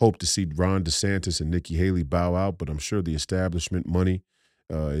 Hope to see Ron DeSantis and Nikki Haley bow out, but I'm sure the establishment money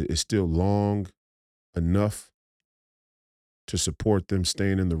is still long enough to support them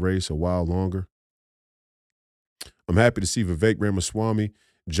staying in the race a while longer. I'm happy to see Vivek Ramaswamy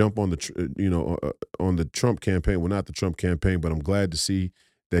jump on the Trump campaign. Well, not the Trump campaign, but I'm glad to see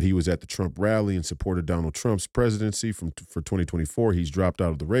that he was at the Trump rally and supported Donald Trump's presidency for 2024. He's dropped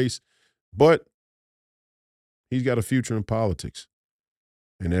out of the race, but he's got a future in politics.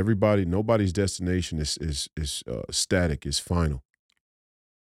 And nobody's destination is static, is final.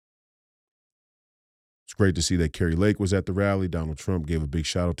 It's great to see that Kari Lake was at the rally. Donald Trump gave a big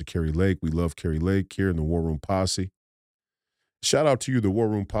shout out to Kari Lake. We love Kari Lake here in the War Room Posse. Shout out to you, the War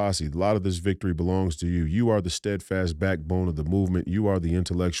Room Posse. A lot of this victory belongs to you. You are the steadfast backbone of the movement. You are the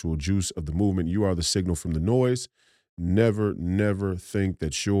intellectual juice of the movement. You are the signal from the noise. Never, never think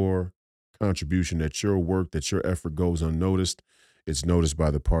that your contribution, that your work, that your effort goes unnoticed. It's noticed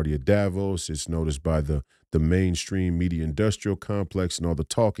by the party at Davos. It's noticed by the mainstream media industrial complex and all the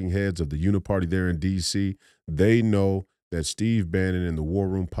talking heads of the uniparty there in D.C. They know that Steve Bannon and the War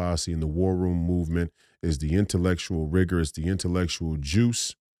Room Posse and the War Room movement is the intellectual rigor, it's the intellectual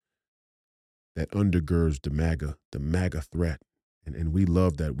juice that undergirds the MAGA threat. And we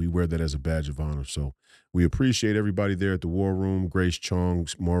love that. We wear that as a badge of honor. So we appreciate everybody there at the War Room, Grace Chong,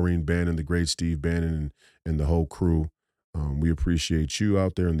 Maureen Bannon, the great Steve Bannon, and the whole crew. We appreciate you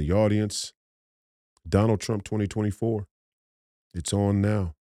out there in the audience. Donald Trump 2024. It's on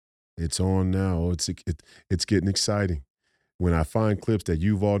now. It's on now. It's getting exciting. When I find clips that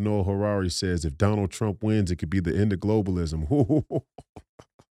Yuval Noah Harari says, if Donald Trump wins, it could be the end of globalism.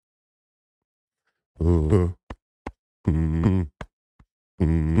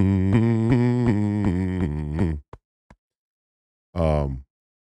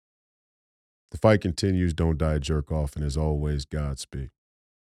 The fight continues. Don't die, jerk off. And as always, Godspeed.